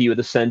didn't give you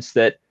the sense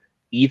that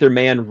either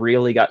man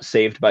really got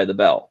saved by the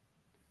bell.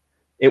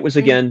 It was,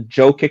 again,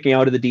 Joe kicking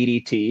out of the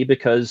DDT,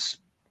 because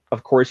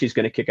of course he's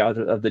going to kick out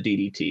of the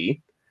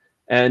DDT.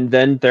 And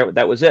then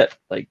that was it.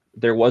 Like,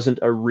 there wasn't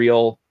a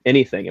real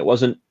anything. It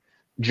wasn't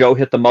Joe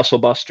hit the muscle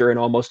buster and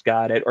almost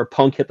got it, or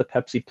Punk hit the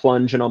Pepsi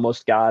plunge and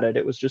almost got it.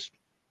 It was just,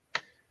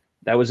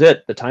 that was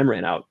it. The time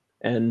ran out.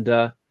 And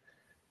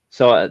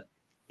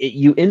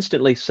you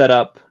instantly set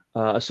up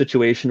a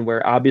situation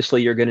where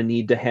obviously you're going to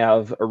need to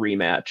have a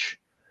rematch.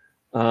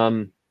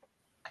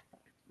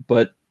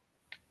 But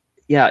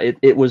yeah,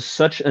 it was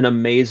such an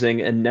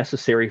amazing and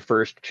necessary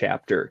first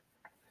chapter,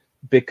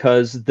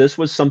 because this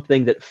was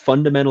something that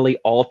fundamentally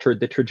altered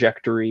the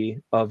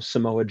trajectory of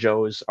Samoa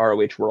Joe's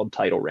ROH World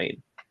title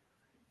reign.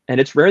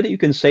 And it's rare that you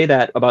can say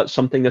that about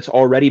something that's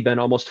already been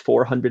almost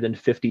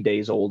 450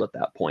 days old at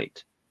that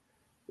point.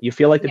 You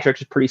feel like the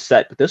trajectory is pretty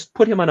set, but this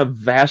put him on a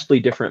vastly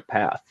different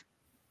path.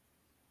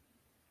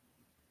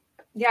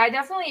 Yeah, I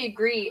definitely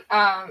agree.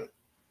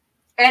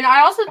 And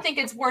I also think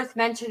it's worth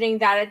mentioning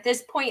that at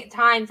this point in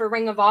time for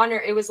Ring of Honor,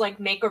 it was like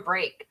make or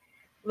break.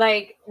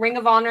 Like, Ring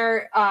of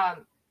Honor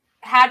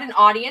had an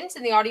audience,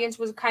 and the audience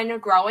was kind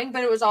of growing,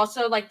 but it was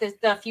also like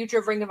the future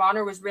of Ring of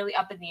Honor was really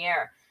up in the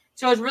air.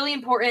 So it was really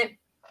important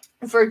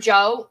for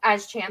Joe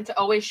as champ to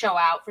always show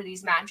out for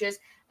these matches.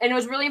 And it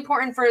was really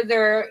important for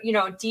their,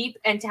 deep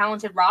and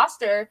talented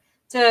roster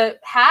to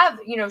have,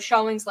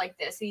 showings like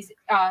this. These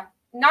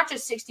not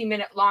just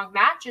 60-minute long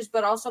matches,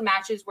 but also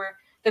matches where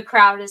the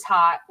crowd is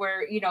hot,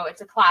 where,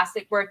 it's a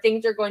classic, where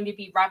things are going to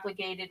be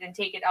replicated and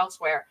taken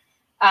elsewhere.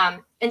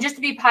 And just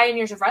to be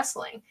pioneers of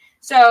wrestling.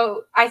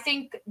 So I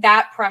think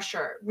that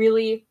pressure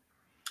really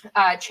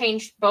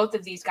changed both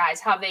of these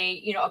guys, how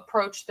they,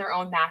 approach their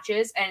own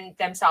matches and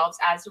themselves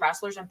as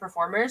wrestlers and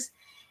performers.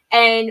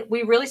 And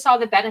we really saw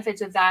the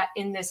benefits of that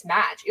in this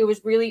match. It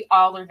was really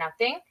all or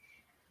nothing.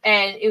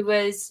 And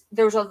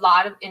there was a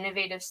lot of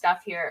innovative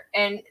stuff here.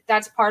 And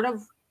that's part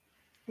of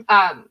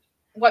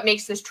what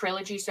makes this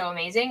trilogy so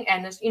amazing.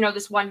 And this,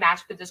 this one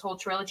match with this whole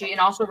trilogy, and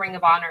also Ring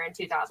of Honor in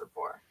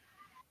 2004.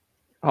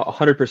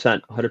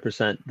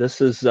 100%.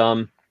 This is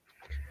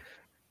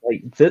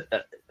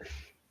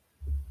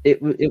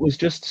it was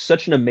just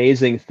such an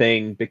amazing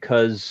thing,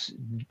 because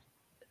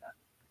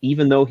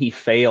even though he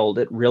failed,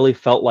 it really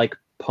felt like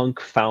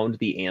Punk found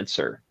the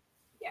answer.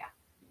 Yeah.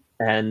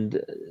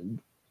 And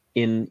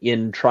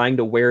in trying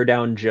to wear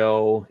down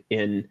Joe,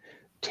 in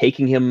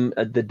taking him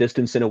the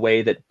distance in a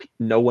way that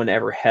no one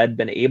ever had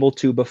been able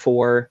to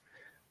before.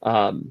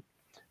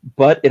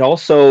 But it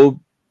also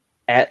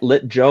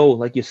let Joe,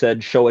 like you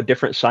said, show a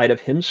different side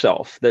of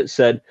himself that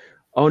said,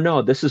 oh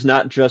no, this is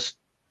not just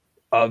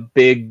a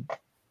big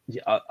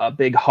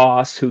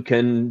hoss who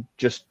can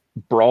just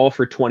brawl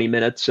for 20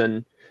 minutes.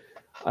 And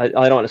I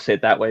don't want to say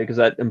it that way, because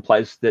that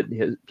implies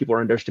that people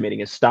are underestimating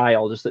his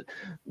style. Just that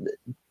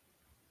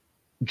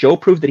Joe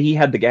proved that he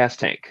had the gas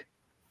tank,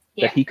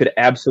 that he could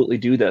absolutely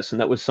do this.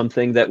 And that was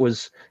something that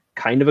was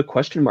kind of a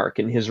question mark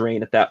in his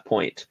reign at that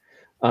point.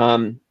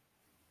 And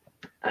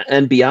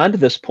beyond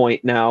this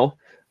point now,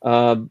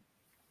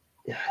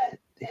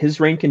 his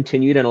reign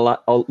continued in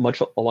along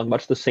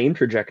much the same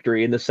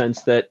trajectory, in the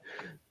sense that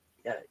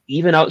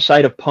even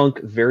outside of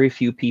Punk, very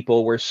few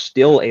people were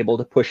still able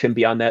to push him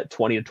beyond that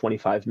 20 to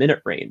 25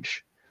 minute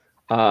range.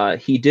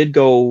 He did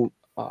go,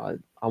 I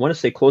want to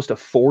say, close to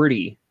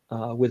 40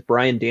 with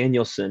Bryan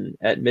Danielson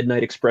at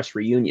Midnight Express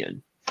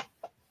Reunion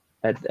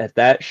at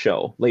that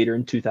show later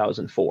in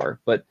 2004.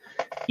 But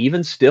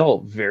even still,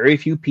 very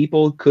few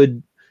people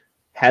prove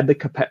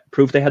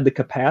they had the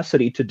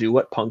capacity to do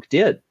what Punk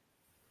did.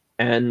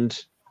 And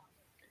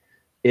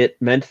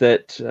it meant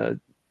that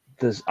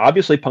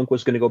obviously Punk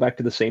was going to go back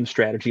to the same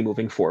strategy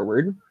moving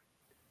forward.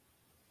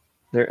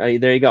 There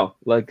you go.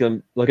 Look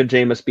at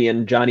Jameis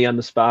being Johnny on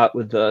the spot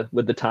with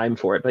the time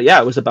for it. But yeah,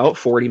 it was about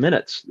 40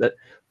 minutes. That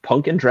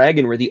Punk and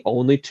Dragon were the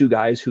only two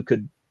guys who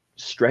could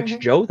stretch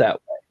Joe that way.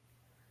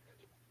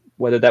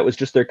 Whether that was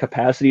just their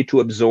capacity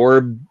to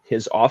absorb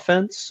his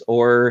offense,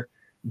 or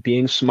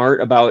being smart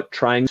about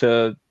trying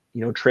to,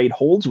 trade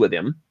holds with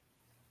him.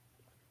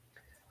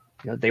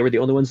 They were the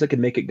only ones that could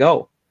make it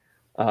go.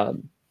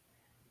 And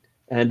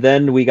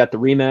then we got the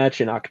rematch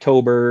in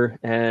October,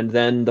 and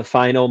then the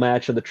final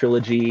match of the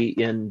trilogy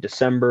in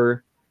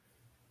December,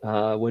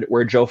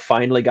 where Joe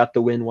finally got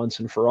the win once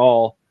and for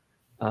all.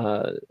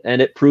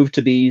 And it proved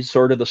to be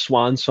sort of the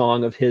swan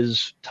song of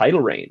his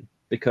title reign,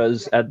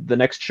 because at the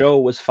next show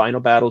was Final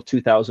Battle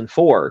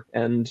 2004.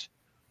 And,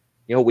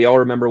 we all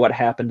remember what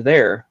happened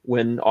there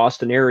when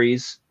Austin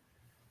Aries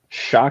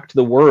shocked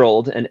the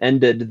world and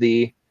ended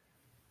the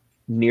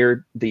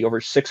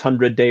over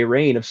 600-day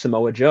reign of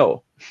Samoa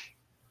Joe.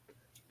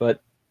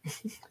 But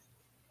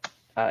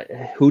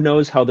who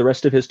knows how the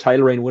rest of his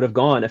title reign would have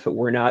gone if it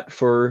were not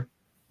for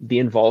the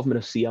involvement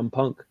of CM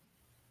Punk.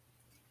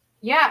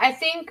 Yeah, I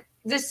think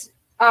this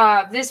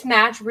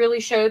match really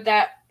showed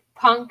that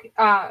Punk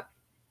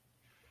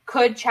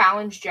could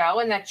challenge Joe,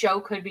 and that Joe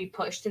could be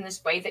pushed in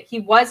this way, that he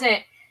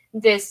wasn't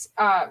this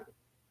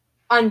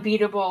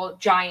unbeatable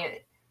giant,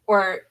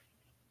 or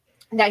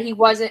that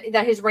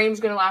his reign was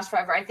going to last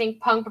forever. I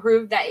think Punk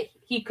proved that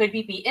he could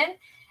be beaten.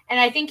 And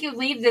I think you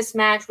leave this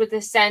match with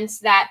the sense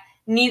that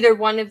neither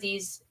one of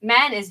these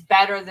men is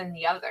better than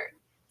the other.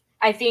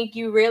 I think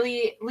you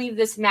really leave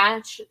this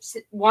match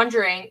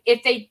wondering,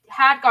 if they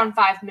had gone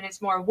 5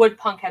 minutes more, would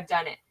Punk have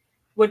done it?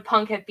 Would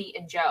Punk have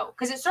beaten Joe?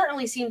 Because it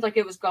certainly seemed like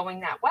it was going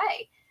that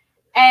way.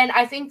 And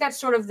I think that's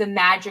sort of the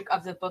magic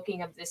of the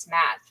booking of this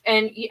match.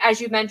 And as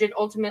you mentioned,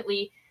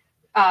 ultimately,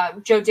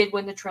 Joe did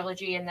win the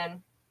trilogy. And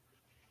then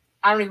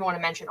I don't even want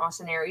to mention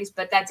Austin Aries,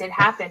 but that did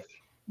happen.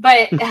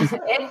 But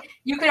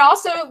you could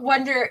also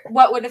wonder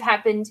what would have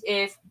happened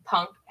if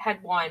Punk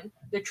had won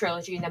the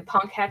trilogy and then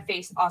Punk had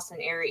faced Austin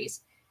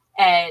Aries,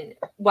 and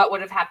what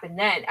would have happened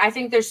then. I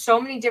think there's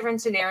so many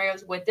different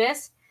scenarios with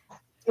this,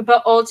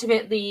 but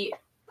ultimately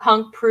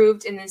Punk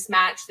proved in this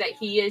match that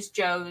he is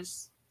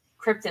Joe's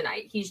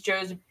kryptonite. He's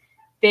Joe's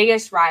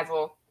biggest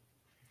rival.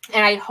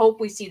 And I hope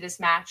we see this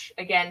match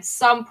again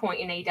some point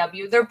in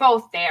AEW. They're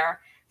both there.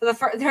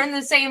 They're in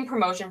the same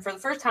promotion for the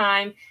first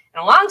time in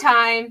a long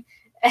time.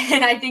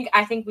 And I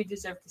think we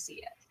deserve to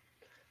see it.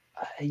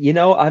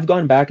 I've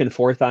gone back and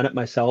forth on it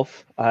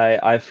myself.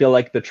 I feel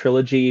like the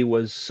trilogy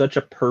was such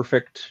a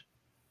perfect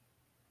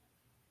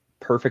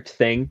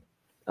thing.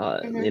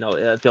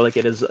 I feel like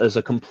it is as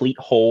a complete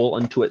whole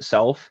unto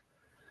itself,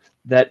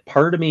 that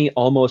part of me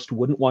almost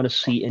wouldn't want to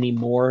see any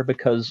more,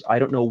 because I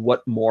don't know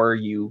what more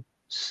you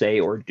say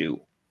or do.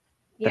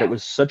 Yeah. But it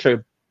was such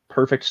a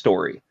perfect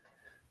story.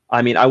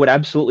 I mean, I would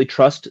absolutely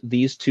trust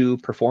these two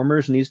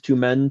performers and these two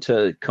men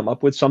to come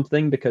up with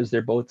something, because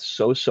they're both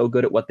so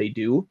good at what they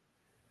do.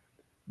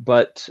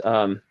 But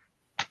I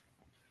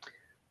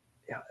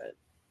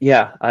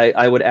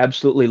would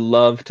absolutely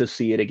love to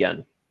see it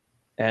again.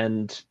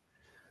 And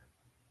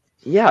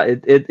yeah,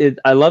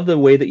 I love the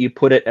way that you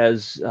put it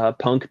as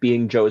Punk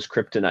being Joe's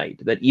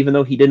kryptonite, that even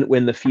though he didn't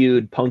win the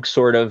feud, Punk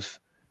sort of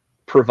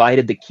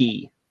provided the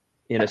key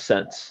in a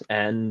sense.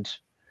 And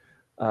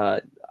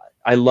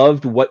I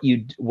loved what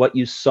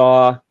you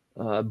saw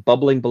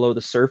bubbling below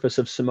the surface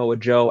of Samoa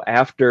Joe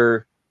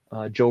after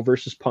Joe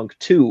versus Punk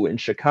 2 in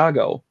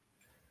Chicago,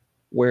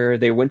 where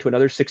they went to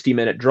another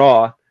 60-minute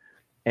draw,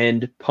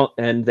 and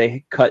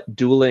they cut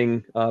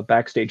dueling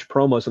backstage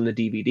promos on the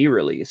DVD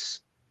release,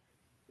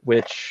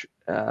 which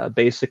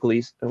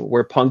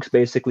where Punk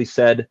basically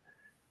said,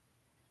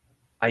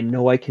 "I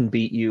know I can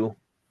beat you,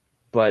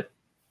 but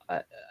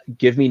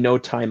give me no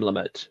time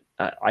limit.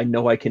 I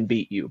know I can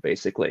beat you,"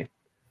 basically.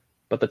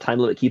 But the time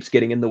limit keeps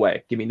getting in the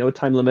way. Give me no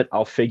time limit.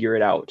 I'll figure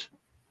it out.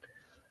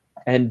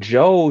 And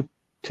Joe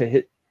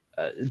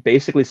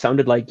basically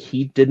sounded like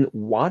he didn't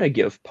want to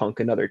give Punk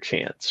another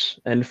chance.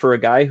 And for a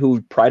guy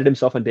who prided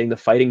himself on being the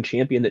fighting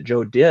champion that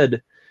Joe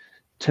did,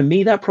 to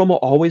me, that promo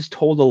always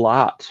told a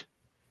lot.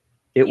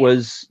 It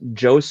was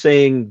Joe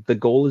saying, the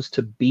goal is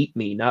to beat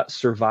me, not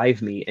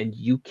survive me. And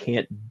you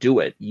can't do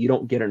it. You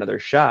don't get another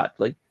shot.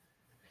 Like,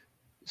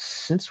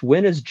 since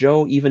when is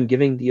Joe even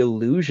giving the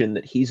illusion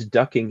that he's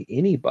ducking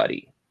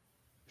anybody?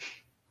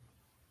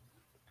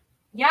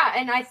 Yeah,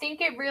 and I think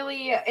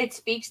it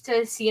speaks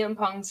to CM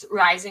Punk's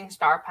rising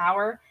star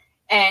power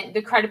and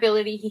the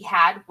credibility he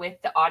had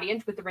with the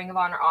audience, with the Ring of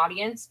Honor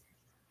audience.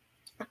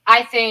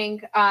 I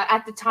think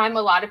at the time,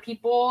 a lot of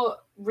people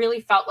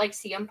really felt like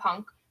CM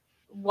Punk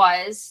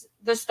was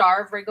the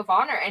star of Ring of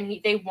Honor, and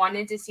they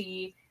wanted to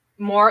see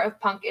more of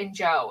Punk and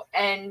Joe.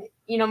 And,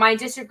 my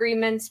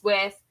disagreements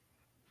with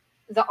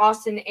the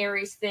Austin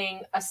Aries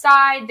thing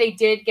aside, they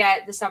did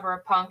get the Summer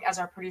of Punk, as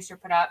our producer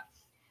put up.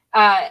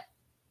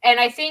 And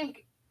I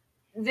think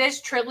had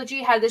this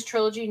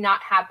trilogy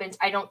not happened,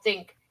 I don't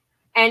think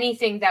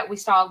anything that we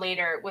saw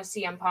later with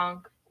CM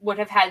Punk would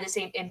have had the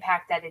same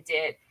impact that it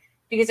did.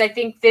 Because I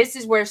think this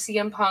is where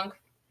CM Punk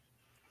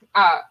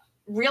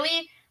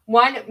really,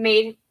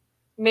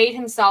 made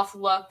himself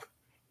look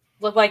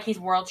like he's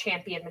world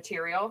champion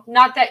material.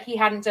 Not that he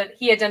had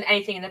done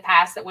anything in the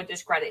past that would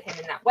discredit him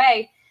in that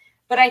way,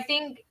 but I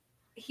think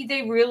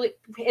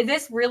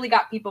this really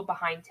got people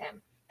behind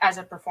him as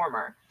a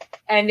performer,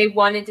 and they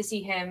wanted to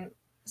see him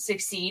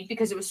succeed,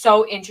 because it was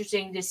so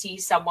interesting to see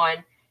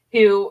someone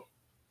who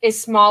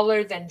is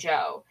smaller than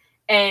Joe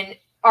and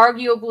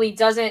arguably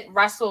doesn't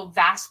wrestle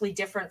vastly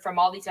different from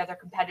all these other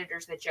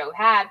competitors that Joe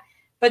had,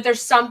 but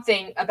there's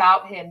something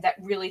about him that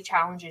really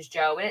challenges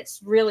Joe, and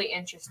it's really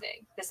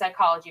interesting, the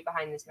psychology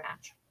behind this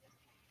match.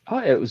 Oh,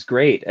 it was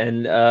great.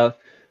 And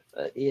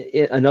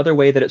another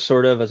way that it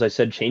sort of, as I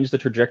said, changed the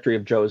trajectory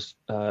of Joe's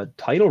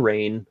title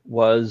reign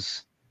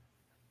was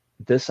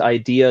this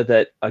idea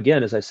that,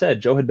 again, as I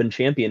said, Joe had been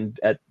champion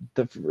at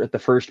the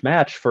first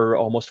match for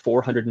almost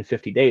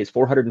 450 days,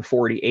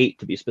 448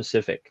 to be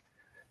specific.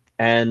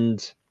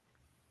 And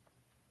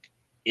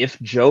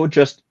if Joe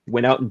just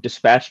went out and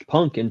dispatched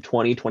Punk in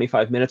 20,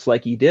 25 minutes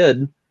like he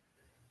did,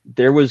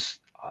 there was,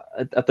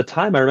 at the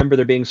time, I remember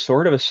there being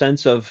sort of a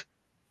sense of,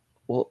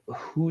 well,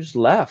 who's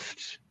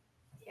left?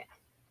 Yeah.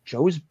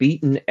 Joe's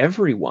beaten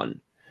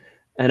everyone.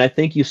 And I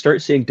think you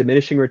start seeing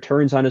diminishing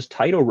returns on his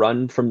title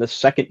run from the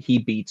second he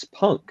beats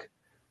Punk,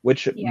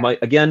 which might,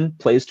 again,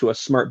 plays to a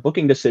smart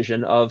booking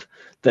decision of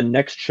the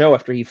next show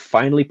after he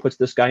finally puts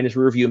this guy in his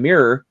rearview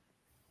mirror.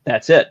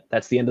 That's it.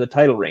 That's the end of the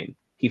title reign.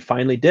 He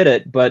finally did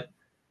it, but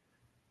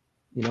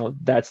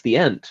that's the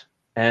end.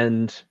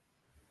 And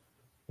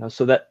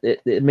so that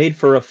it made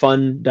for a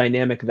fun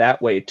dynamic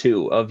that way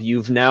too, of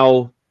you've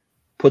now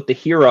put the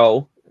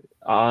hero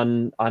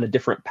on a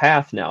different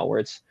path now,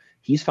 where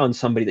he's found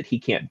somebody that he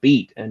can't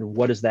beat, and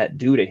what does that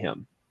do to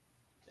him?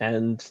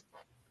 And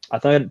I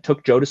thought it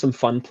took Joe to some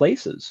fun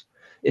places.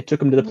 It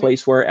took him to the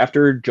place where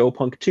after Joe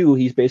Punk 2,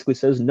 he basically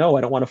says, no,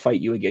 I don't want to fight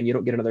you again. You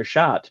don't get another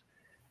shot.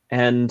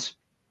 And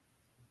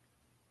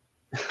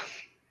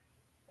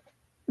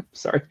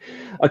sorry.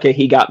 Okay,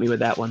 he got me with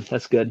that one.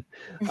 That's good.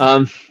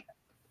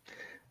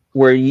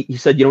 Where he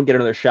said you don't get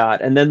another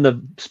shot. And then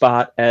the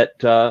spot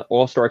at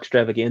All-Star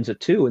Extravaganza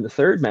 2 in the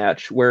third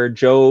match where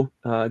Joe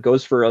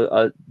goes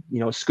for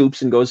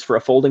scoops and goes for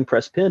a folding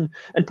press pin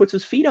and puts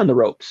his feet on the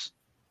ropes.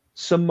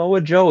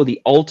 Samoa Joe,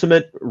 the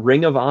ultimate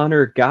Ring of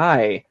Honor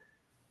guy,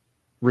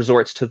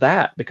 resorts to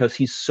that because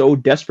he's so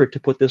desperate to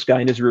put this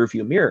guy in his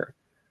rearview mirror.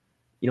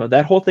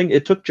 That whole thing,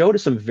 it took Joe to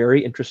some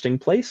very interesting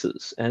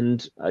places.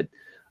 And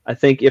I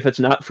think if it's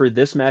not for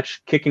this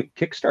match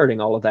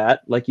kickstarting all of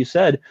that, like you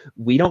said,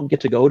 we don't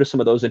get to go to some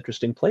of those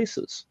interesting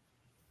places.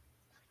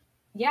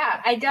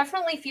 Yeah, I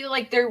definitely feel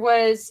like there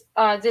was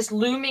this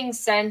looming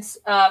sense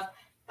of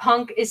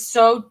Punk is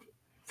so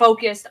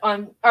focused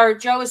on, or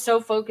Joe is so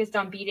focused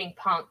on beating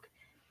Punk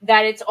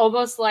that it's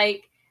almost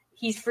like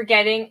he's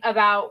forgetting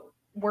about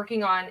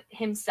working on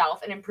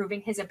himself and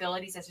improving his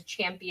abilities as a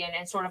champion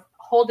and sort of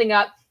holding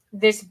up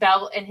this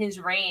belt and his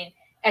reign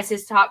as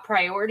his top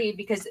priority,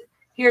 because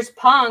here's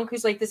Punk,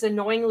 who's like this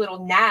annoying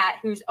little gnat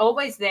who's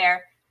always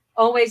there,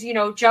 always,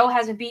 Joe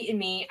hasn't beaten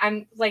me.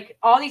 I'm like,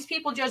 all these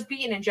people Joe's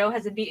beaten and Joe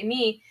hasn't beaten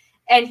me.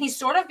 And he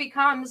sort of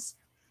becomes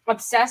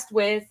obsessed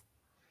with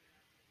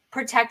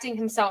protecting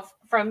himself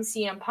from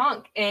CM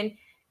Punk. And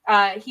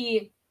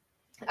he,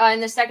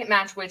 in the second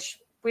match, which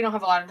we don't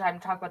have a lot of time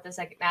to talk about the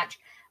second match,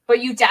 but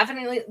you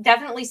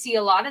definitely see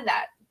a lot of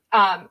that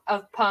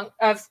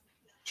of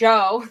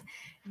Joe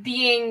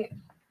being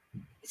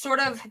sort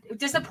of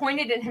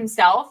disappointed in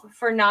himself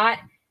for not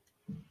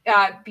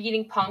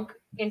beating Punk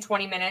in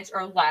 20 minutes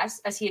or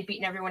less as he had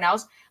beaten everyone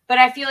else. But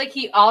I feel like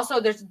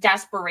there's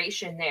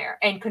desperation there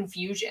and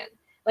confusion.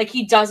 Like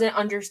he doesn't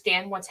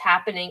understand what's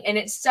happening. And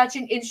it's such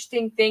an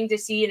interesting thing to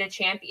see in a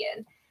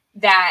champion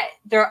that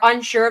they're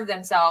unsure of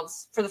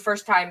themselves for the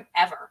first time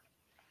ever.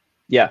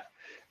 Yeah.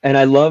 And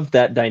I love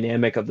that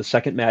dynamic of the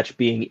second match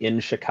being in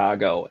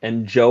Chicago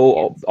and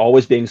Joe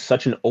always being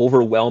such an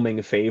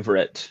overwhelming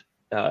favorite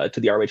to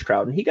the ROH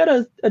crowd. And he got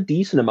a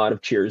decent amount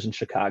of cheers in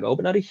Chicago,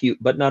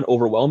 but not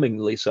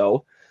overwhelmingly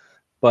so.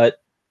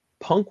 But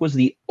Punk was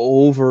the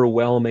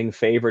overwhelming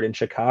favorite in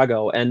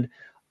Chicago. And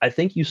I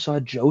think you saw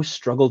Joe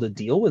struggle to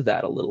deal with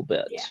that a little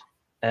bit. Yeah.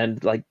 And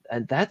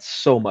that's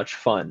so much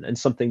fun and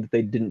something that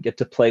they didn't get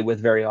to play with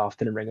very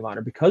often in Ring of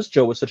Honor because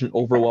Joe was such an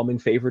overwhelming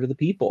favorite of the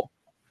people.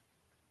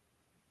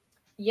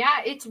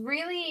 Yeah, it's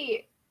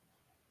really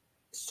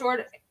sort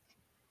of,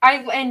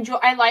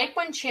 I like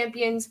when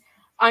champions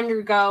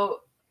undergo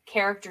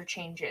character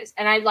changes.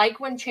 And I like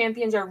when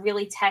champions are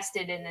really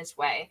tested in this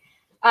way.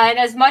 And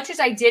as much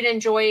as I did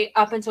enjoy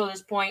up until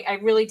this point, I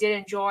really did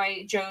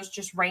enjoy Joe's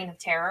just reign of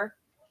terror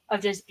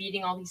of just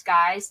beating all these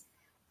guys.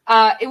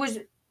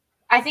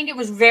 I think it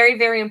was very,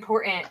 very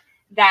important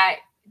that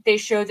they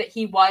showed that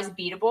he was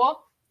beatable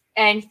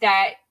and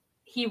that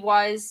he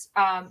was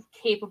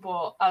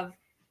capable of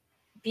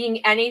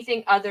being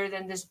anything other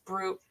than this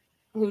brute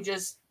who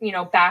just,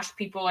 bashed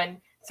people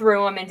and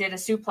threw him and did a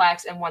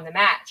suplex and won the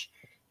match.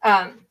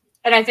 And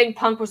I think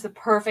Punk was the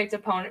perfect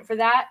opponent for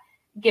that,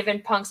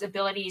 given Punk's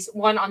abilities,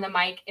 one on the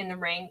mic, in the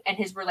ring, and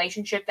his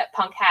relationship that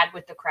Punk had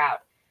with the crowd.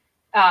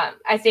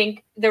 I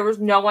think there was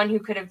no one who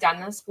could have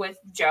done this with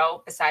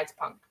Joe besides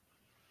Punk.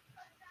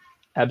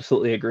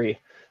 Absolutely agree.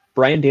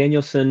 Bryan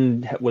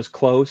Danielson was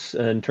close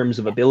in terms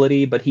of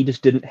ability, but he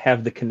just didn't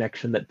have the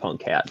connection that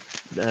Punk had.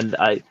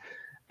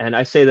 And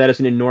I say that as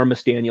an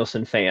enormous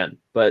Danielson fan,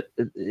 but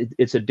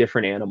it's a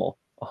different animal,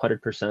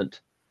 100%.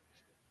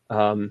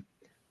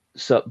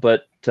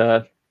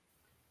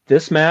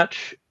 This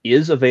match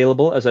is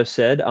available, as I've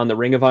said, on the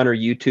Ring of Honor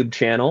YouTube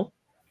channel.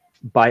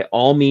 By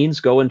all means,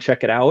 go and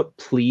check it out.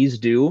 Please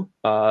do.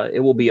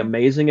 It will be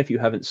amazing if you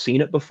haven't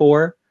seen it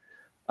before.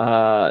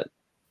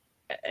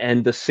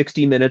 And the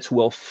 60 minutes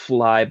will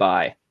fly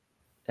by.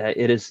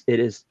 It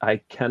is. I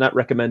cannot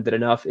recommend it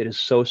enough. It is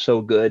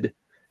so good.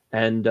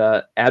 And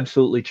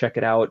absolutely check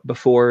it out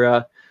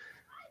before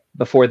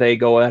they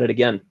go at it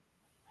again.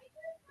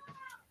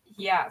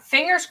 Yeah,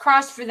 fingers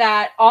crossed for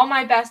that. All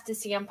my best to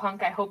CM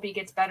Punk. I hope he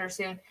gets better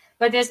soon.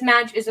 But this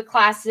match is a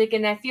classic,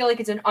 and I feel like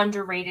it's an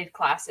underrated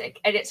classic.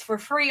 And it's for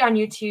free on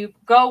YouTube.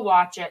 Go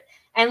watch it.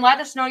 And let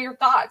us know your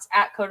thoughts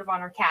at Code of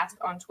Honor Cast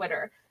on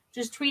Twitter.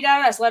 Just tweet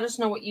at us. Let us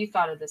know what you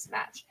thought of this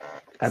match.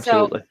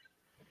 Absolutely. So,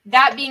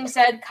 that being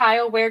said,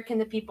 Kyle, where can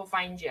the people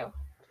find you?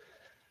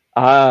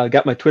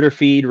 Got my Twitter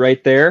feed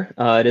right there.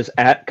 It is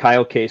at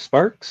Kyle K.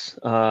 Sparks.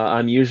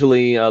 I'm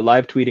usually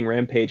live tweeting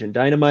Rampage and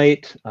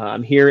Dynamite.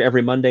 I'm here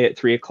every Monday at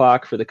 3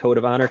 o'clock for the Code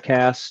of Honor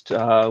cast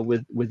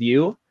with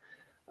you.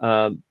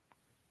 I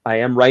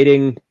am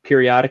writing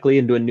periodically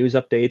and doing news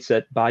updates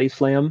at Body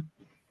Slam.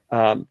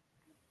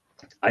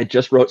 I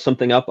just wrote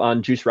something up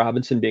on Juice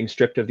Robinson being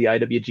stripped of the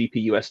IWGP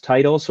US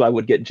title, so I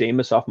would get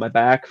Jameis off my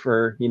back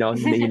for,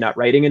 maybe not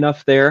writing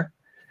enough there.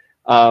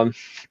 So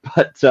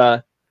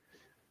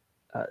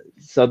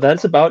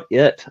that's about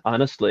it,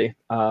 honestly.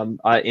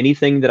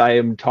 Anything that I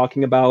am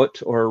talking about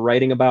or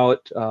writing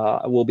about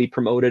will be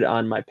promoted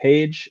on my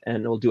page,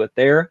 and we'll do it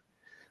there.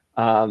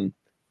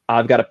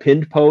 I've got a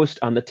pinned post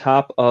on the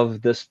top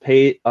of this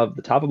page, of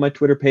the top of my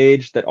Twitter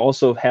page, that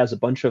also has a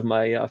bunch of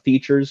my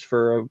features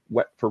for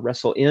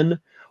Wrestle In,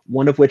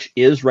 one of which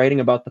is writing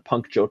about the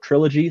Punk Joe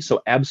trilogy.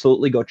 So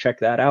absolutely go check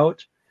that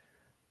out.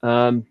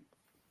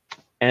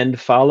 And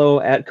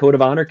follow at Code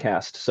of Honor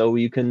Cast so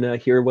you can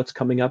hear what's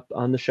coming up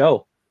on the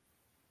show.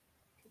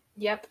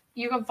 Yep.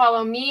 You can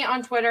follow me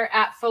on Twitter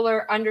at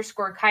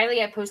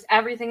Fuller_Kiley. I post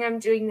everything I'm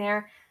doing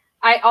there.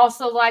 I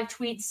also live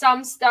tweet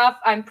some stuff.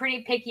 I'm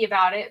pretty picky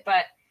about it,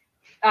 but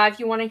if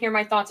you want to hear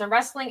my thoughts on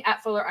wrestling,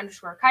 at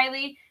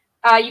Fuller_Kiley.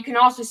 You can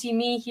also see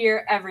me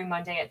here every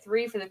Monday at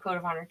 3 for the Code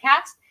of Honor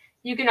Cast.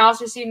 You can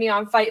also see me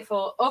on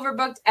Fightful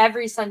Overbooked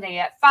every Sunday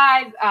at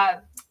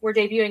 5. We're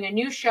debuting a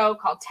new show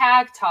called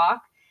Tag Talk.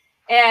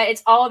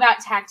 It's all about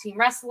tag team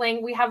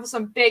wrestling. We have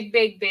some big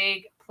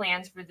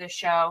plans for this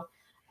show.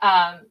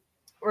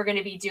 We're going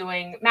to be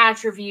doing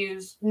match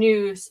reviews,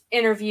 news,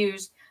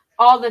 interviews,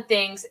 all the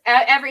things,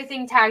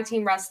 everything tag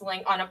team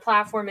wrestling on a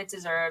platform it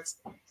deserves.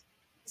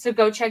 So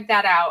go check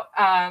that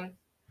out.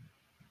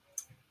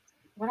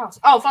 What else?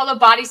 Oh, follow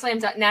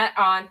bodyslam.net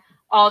on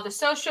all the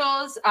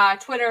socials,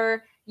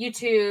 Twitter,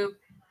 YouTube,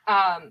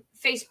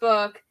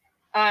 Facebook,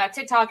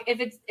 TikTok. If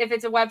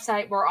it's a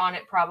website, we're on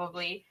it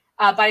probably.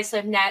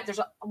 Bodyslam.net. There's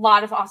a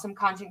lot of awesome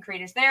content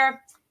creators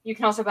there. You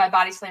can also buy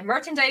Body Slam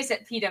merchandise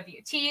at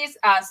PWTs.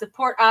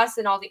 Support us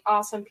and all the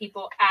awesome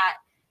people at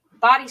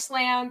Body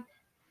Slam.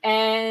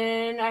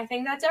 And I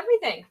think that's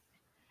everything.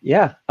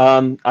 Yeah.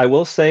 I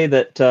will say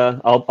that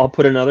I'll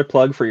put another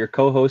plug for your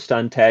co-host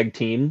on Tag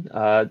Team,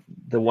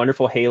 the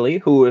wonderful Haley,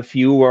 who, if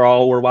you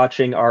were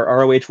watching our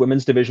ROH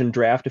Women's Division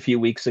draft a few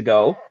weeks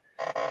ago,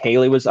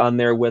 Haley was on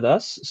there with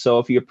us. So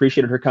if you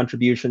appreciated her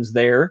contributions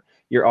there,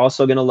 you're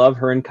also going to love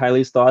her and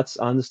Kylie's thoughts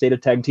on the state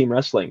of tag team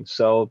wrestling.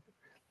 So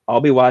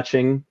I'll be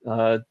watching.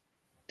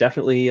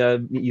 Definitely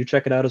you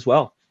check it out as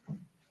well.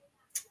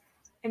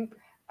 And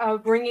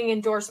ringing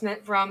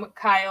endorsement from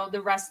Kyle,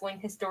 the wrestling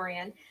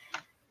historian.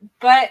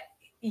 But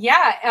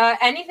yeah,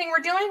 anything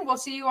we're doing, we'll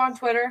see you on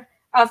Twitter.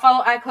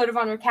 Follow at Code of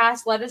Honor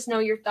Cast. Let us know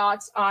your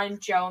thoughts on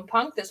Joe and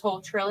Punk, this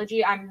whole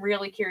trilogy. I'm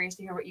really curious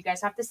to hear what you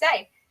guys have to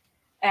say.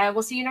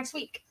 We'll see you next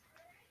week.